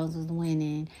bad girls was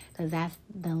winning. Because that's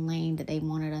the lane that they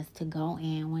wanted us to go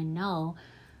in. When no,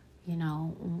 you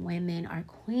know, women are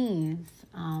queens.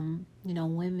 You know,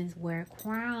 women wear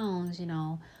crowns. You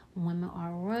know, women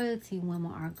are royalty. Women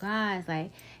are gods.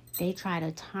 Like, they try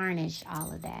to tarnish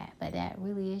all of that. But that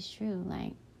really is true.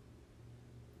 Like,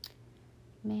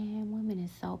 man, women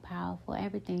is so powerful.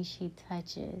 Everything she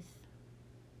touches,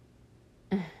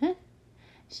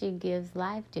 she gives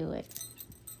life to it.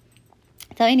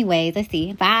 So anyways, let's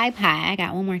see. Vibe high. I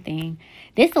got one more thing.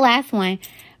 This is the last one.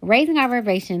 Raising our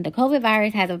vibration. The COVID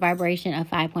virus has a vibration of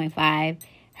 5.5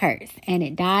 hertz. And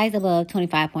it dies above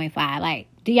 25.5. Like,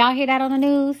 do y'all hear that on the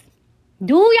news?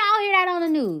 Do y'all hear that on the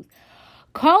news?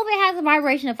 COVID has a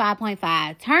vibration of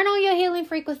 5.5. Turn on your healing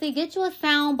frequency. Get you a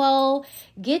sound bowl.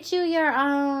 Get you your,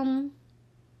 I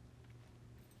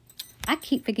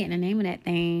keep forgetting the name of that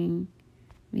thing.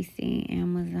 Let me see.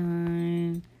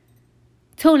 Amazon.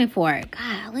 Tuning fork.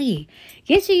 Golly.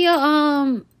 Get you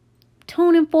your,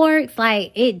 tuning forks.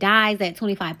 Like, it dies at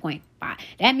 25.5.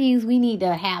 That means we need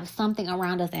to have something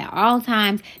around us at all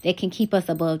times that can keep us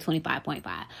above 25.5.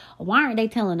 Why aren't they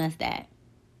telling us that?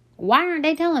 Why aren't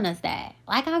they telling us that?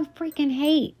 Like, I freaking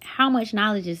hate how much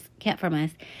knowledge is kept from us.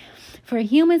 For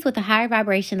humans with a higher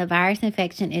vibration, the virus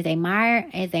infection is a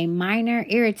minor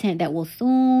irritant that will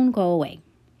soon go away.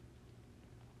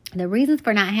 The reasons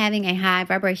for not having a high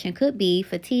vibration could be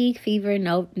fatigue, fever,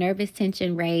 nervous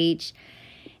tension, rage,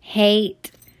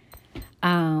 hate,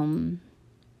 and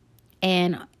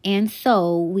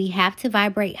so we have to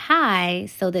vibrate high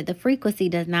so that the frequency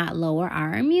does not lower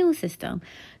our immune system.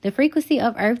 The frequency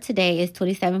of Earth today is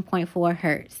 27.4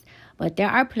 hertz, but there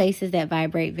are places that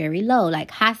vibrate very low,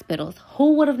 like hospitals.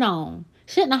 Who would have known?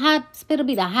 Shouldn't a hospital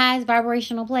be the highest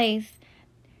vibrational place?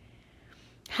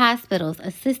 Hospitals,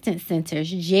 assistance centers,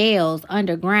 jails,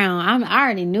 underground. I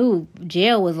already knew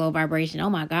jail was low vibration. Oh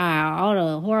my God, all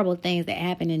the horrible things that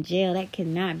happen in jail, that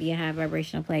cannot be a high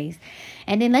vibrational place.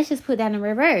 And then let's just put that in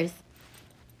reverse.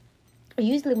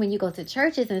 Usually when you go to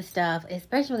churches and stuff,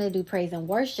 especially when they do praise and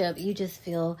worship, you just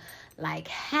feel like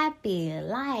happy,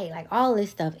 light, like all this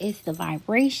stuff. It's the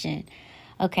vibration.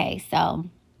 Okay, so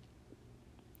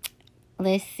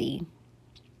let's see.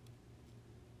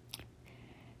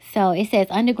 So it says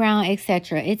underground,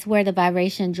 etc. It's where the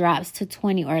vibration drops to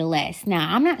 20 or less.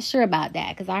 Now, I'm not sure about that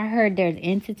because I heard there's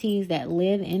entities that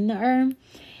live in the earth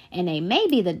and they may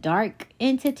be the dark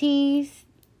entities.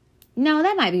 No,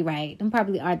 that might be right. Them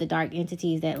probably are the dark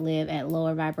entities that live at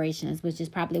lower vibrations, which is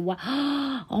probably why.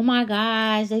 Oh my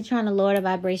gosh, they're trying to lower the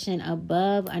vibration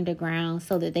above underground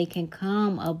so that they can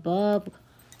come above.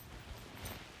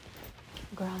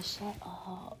 Girl, shut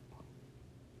up.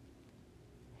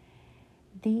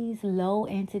 These low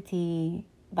entity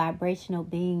vibrational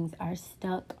beings are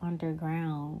stuck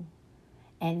underground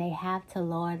and they have to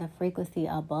lower the frequency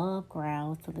above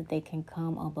ground so that they can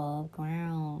come above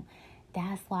ground.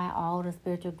 That's why all the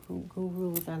spiritual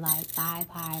gurus are like vibe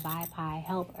high,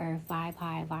 help earth, vibe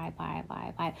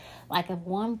high. Like if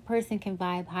one person can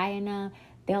vibe high enough,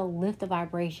 they'll lift the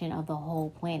vibration of the whole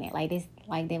planet. Like this,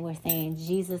 like they were saying,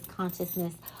 Jesus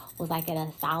consciousness was like at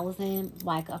 1,000.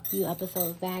 Like a few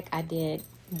episodes back, I did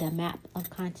the map of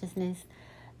consciousness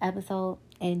episode,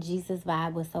 and Jesus'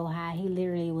 vibe was so high, he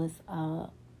literally was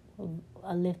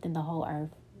lifting the whole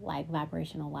earth, like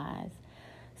vibrational wise.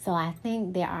 So I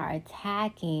think they are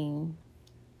attacking.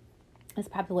 That's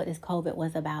probably what this COVID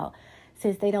was about.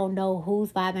 Since they don't know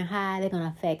who's vibing high, they're going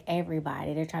to affect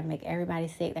everybody. They're trying to make everybody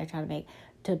sick. They're trying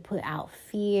to put out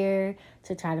fear,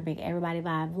 to try to make everybody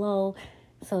vibe low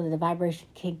so that the vibration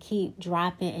can keep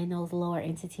dropping and those lower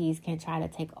entities can try to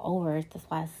take over. That's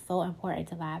why it's so important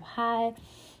to vibe high.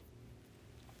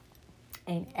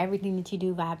 And everything that you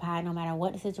do, vibe high, no matter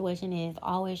what the situation is.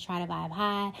 Always try to vibe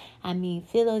high. I mean,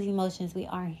 feel those emotions. We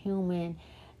are human.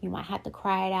 You might have to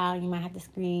cry it out. You might have to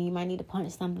scream. You might need to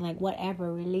punch something, like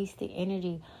whatever. Release the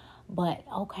energy. But,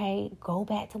 okay, go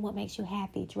back to what makes you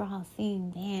happy. Draw, sing,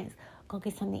 dance. Go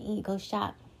get something to eat. Go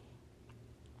shop.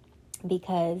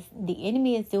 Because the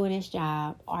enemy is doing his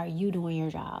job. Are you doing your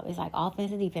job? It's like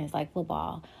offense and defense, like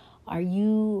football. Are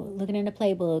you looking in the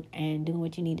playbook and doing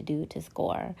what you need to do to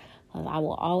score? Because I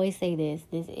will always say this.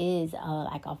 This is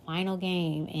like a final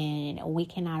game, and we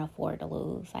cannot afford to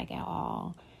lose, like at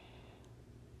all.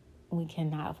 We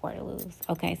cannot afford to lose.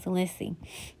 Okay, so let's see.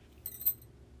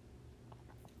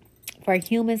 For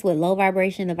humans with low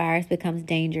vibration, the virus becomes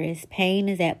dangerous. Pain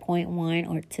is at 0.1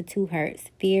 or to 2 hertz.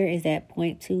 Fear is at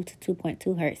 0.2 to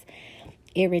 2.2 hertz.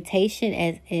 Irritation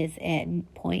is at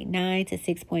 0.9 to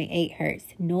 6.8 hertz.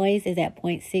 Noise is at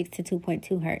 0.6 to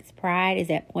 2.2 hertz. Pride is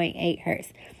at 0.8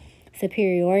 hertz.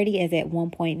 Superiority is at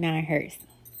 1.9 hertz.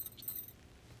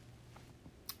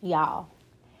 Y'all,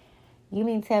 you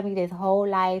mean tell me this whole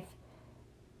life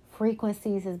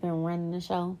frequencies has been running the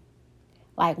show?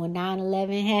 Like when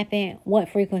 9/11 happened, what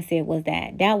frequency was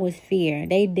that? That was fear.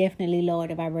 They definitely lowered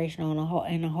the vibration on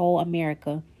the whole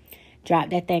America.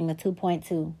 Dropped that thing to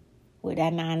 2.2 with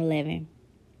that 9/11.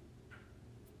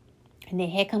 And then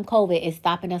here come COVID. It's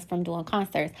stopping us from doing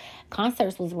concerts.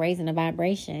 Concerts was raising the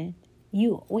vibration.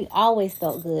 We always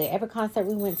felt good. Every concert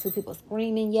we went to, people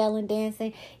screaming, yelling,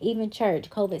 dancing. Even church,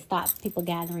 COVID stops people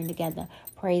gathering together,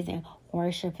 praising,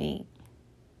 worshiping.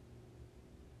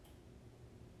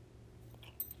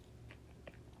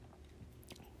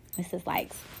 This is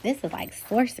like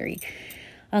sorcery.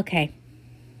 Okay.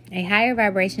 A higher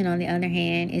vibration, on the other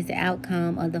hand, is the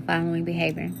outcome of the following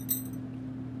behavior.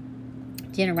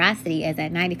 Generosity is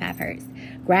at 95 hertz.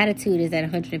 Gratitude is at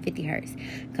 150 hertz.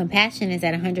 Compassion is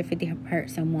at 150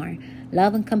 hertz or more.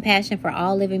 Love and compassion for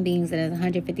all living beings is at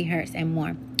 150 hertz and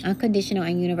more. Unconditional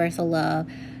and universal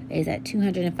love is at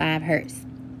 205 hertz.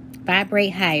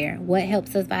 Vibrate higher. What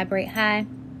helps us vibrate high?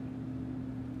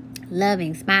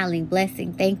 Loving, smiling,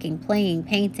 blessing, thanking, playing,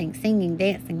 painting, singing,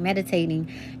 dancing,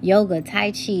 meditating, yoga,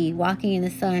 tai chi, walking in the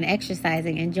sun,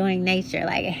 exercising, enjoying nature.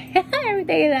 Like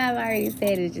everything that I've already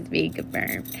said is just being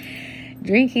confirmed.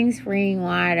 Drinking spring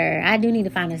water. I do need to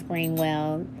find a spring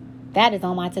well. That is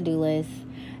on my to-do list.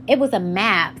 It was a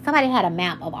map. Somebody had a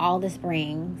map of all the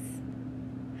springs.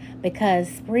 Because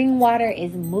spring water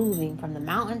is moving from the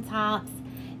mountaintops.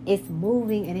 It's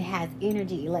moving and it has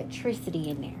energy, electricity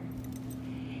in there.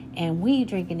 And we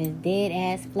drinking this dead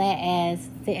ass, flat ass,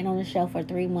 sitting on the shelf for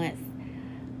 3 months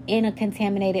in a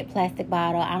contaminated plastic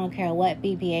bottle. I don't care what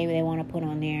BPA they want to put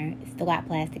on there. It's still got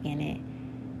plastic in it.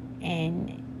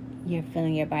 And you're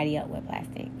filling your body up with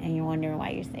plastic. And you're wondering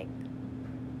why you're sick.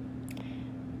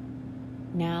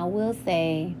 Now, I will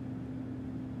say,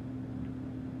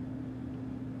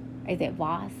 is it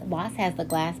Voss? Voss has the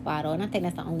glass bottle. And I think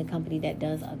that's the only company that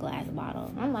does a glass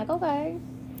bottle. I'm like, okay.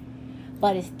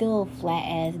 But it's still flat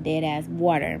ass, dead ass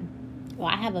water. Well,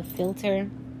 I have a filter.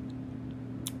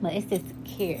 But it's this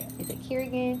is it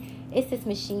Keurig? It's this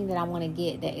machine that I want to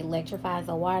get that electrifies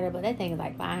the water. But that thing is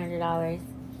like $500.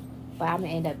 But I'm going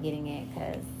to end up getting it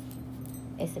because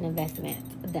it's an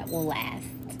investment that will last.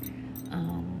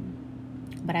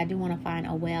 But I do want to find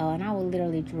a well. And I will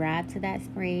literally drive to that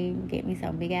spring, get me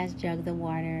some big ass jugs of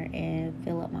water, and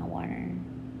fill up my water.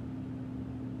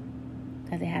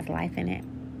 Because it has life in it.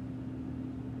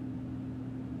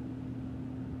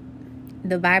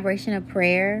 The vibration of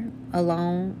prayer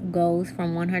alone goes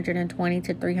from 120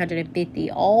 to 350.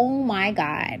 Oh my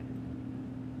God.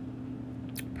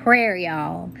 Prayer,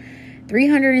 y'all.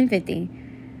 350.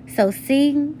 So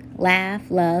sing,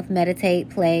 laugh, love, meditate,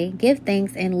 play, give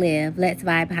thanks, and live. Let's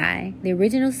vibe high. The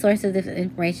original source of this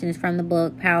information is from the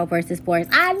book Power versus Force.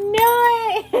 I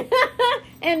knew it!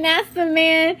 And that's the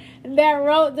man that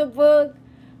wrote the book,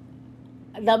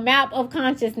 The Map of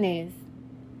Consciousness.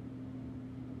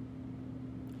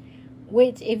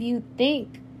 Which, if you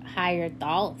think higher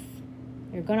thoughts,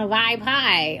 you're going to vibe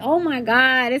high. Oh my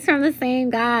God, it's from the same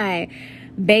guy.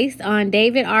 Based on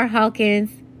David R.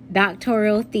 Hawkins'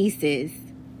 doctoral thesis.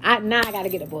 Now I got to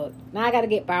get a book. Now I got to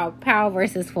get Power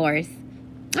versus Force.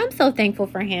 I'm so thankful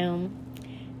for him.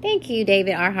 Thank you,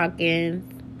 David R. Hawkins.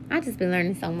 I've just been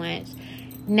learning so much.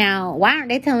 Now, why aren't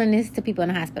they telling this to people in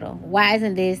the hospital? Why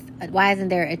isn't there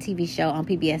a TV show on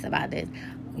PBS about this?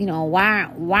 You know, why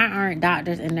aren't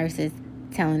doctors and nurses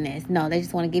telling this? No, they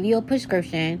just want to give you a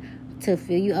prescription to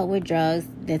fill you up with drugs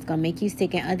that's going to make you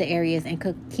sick in other areas and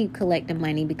keep collecting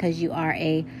money because you are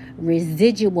a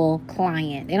residual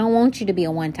client. They don't want you to be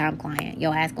a one-time client.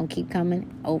 Your ass going to keep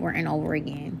coming over and over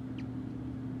again.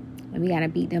 And we got to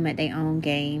beat them at their own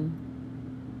game.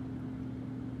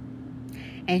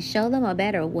 And show them a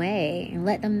better way and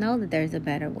let them know that there's a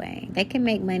better way. They can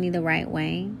make money the right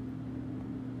way.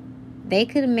 They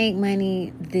could make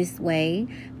money this way,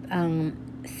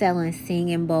 selling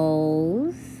singing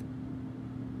bowls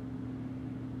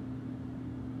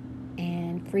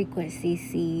and frequency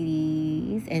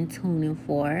CDs and tuning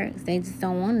forks. They just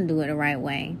don't want to do it the right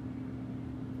way.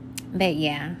 But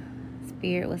yeah,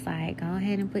 Spirit was like, go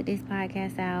ahead and put this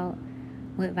podcast out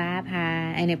with Vibe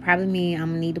High. And it probably means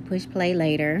I'm going to need to push play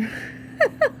later.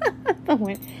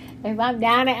 If I'm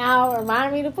down an hour,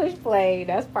 remind me to push play.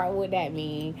 That's probably what that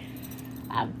means.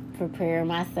 I'm preparing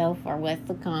myself for what's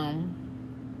to come.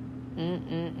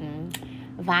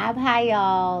 Vibe high,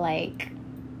 y'all. Like,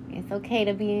 it's okay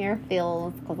to be in your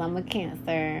feels because I'm a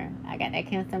Cancer. I got that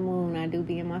Cancer moon. I do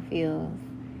be in my feels.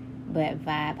 But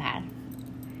vibe high.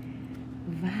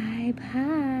 Vibe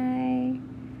high.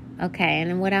 Okay,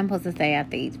 and then what I'm supposed to say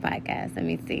after each podcast. Let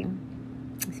me see.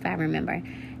 If I remember.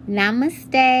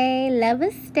 Namaste.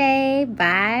 Love-a-stay.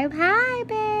 Vibe high,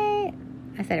 babe.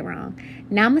 I said it wrong.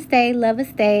 Namaste, love a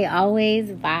stay, always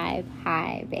vibe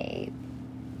high, babe.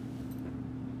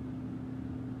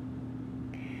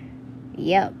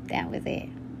 Yep, that was it.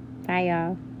 Bye,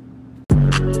 y'all.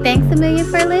 Thanks a million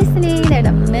for listening. There's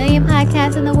a million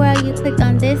podcasts in the world. You clicked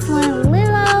on this one,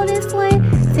 little old this one,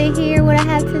 to hear what I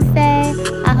have to say.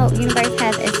 I hope Universe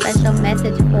has a special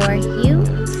message for you.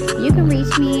 You can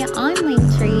reach me on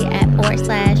Linktree at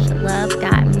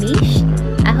 /love.niche.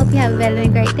 I hope you have a better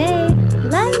than great day.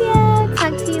 Love ya.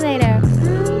 Talk to you later.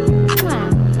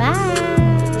 Bye.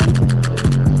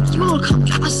 You all come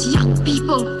to us young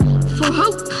people for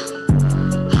hope.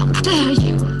 How dare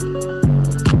you?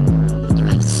 You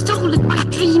have stolen my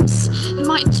dreams and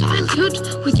my childhood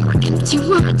with your empty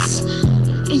words.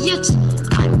 And yet,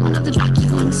 I'm one of the lucky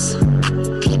ones.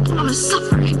 People are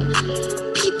suffering.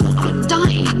 People are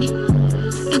dying.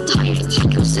 Entire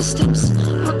ecosystems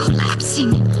are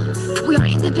collapsing. We are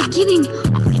in the beginning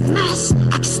of a mass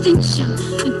extinction,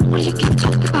 and all you can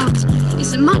talk about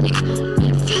is money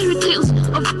and fairy tales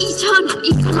of eternal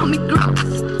economic growth.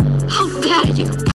 How dare you?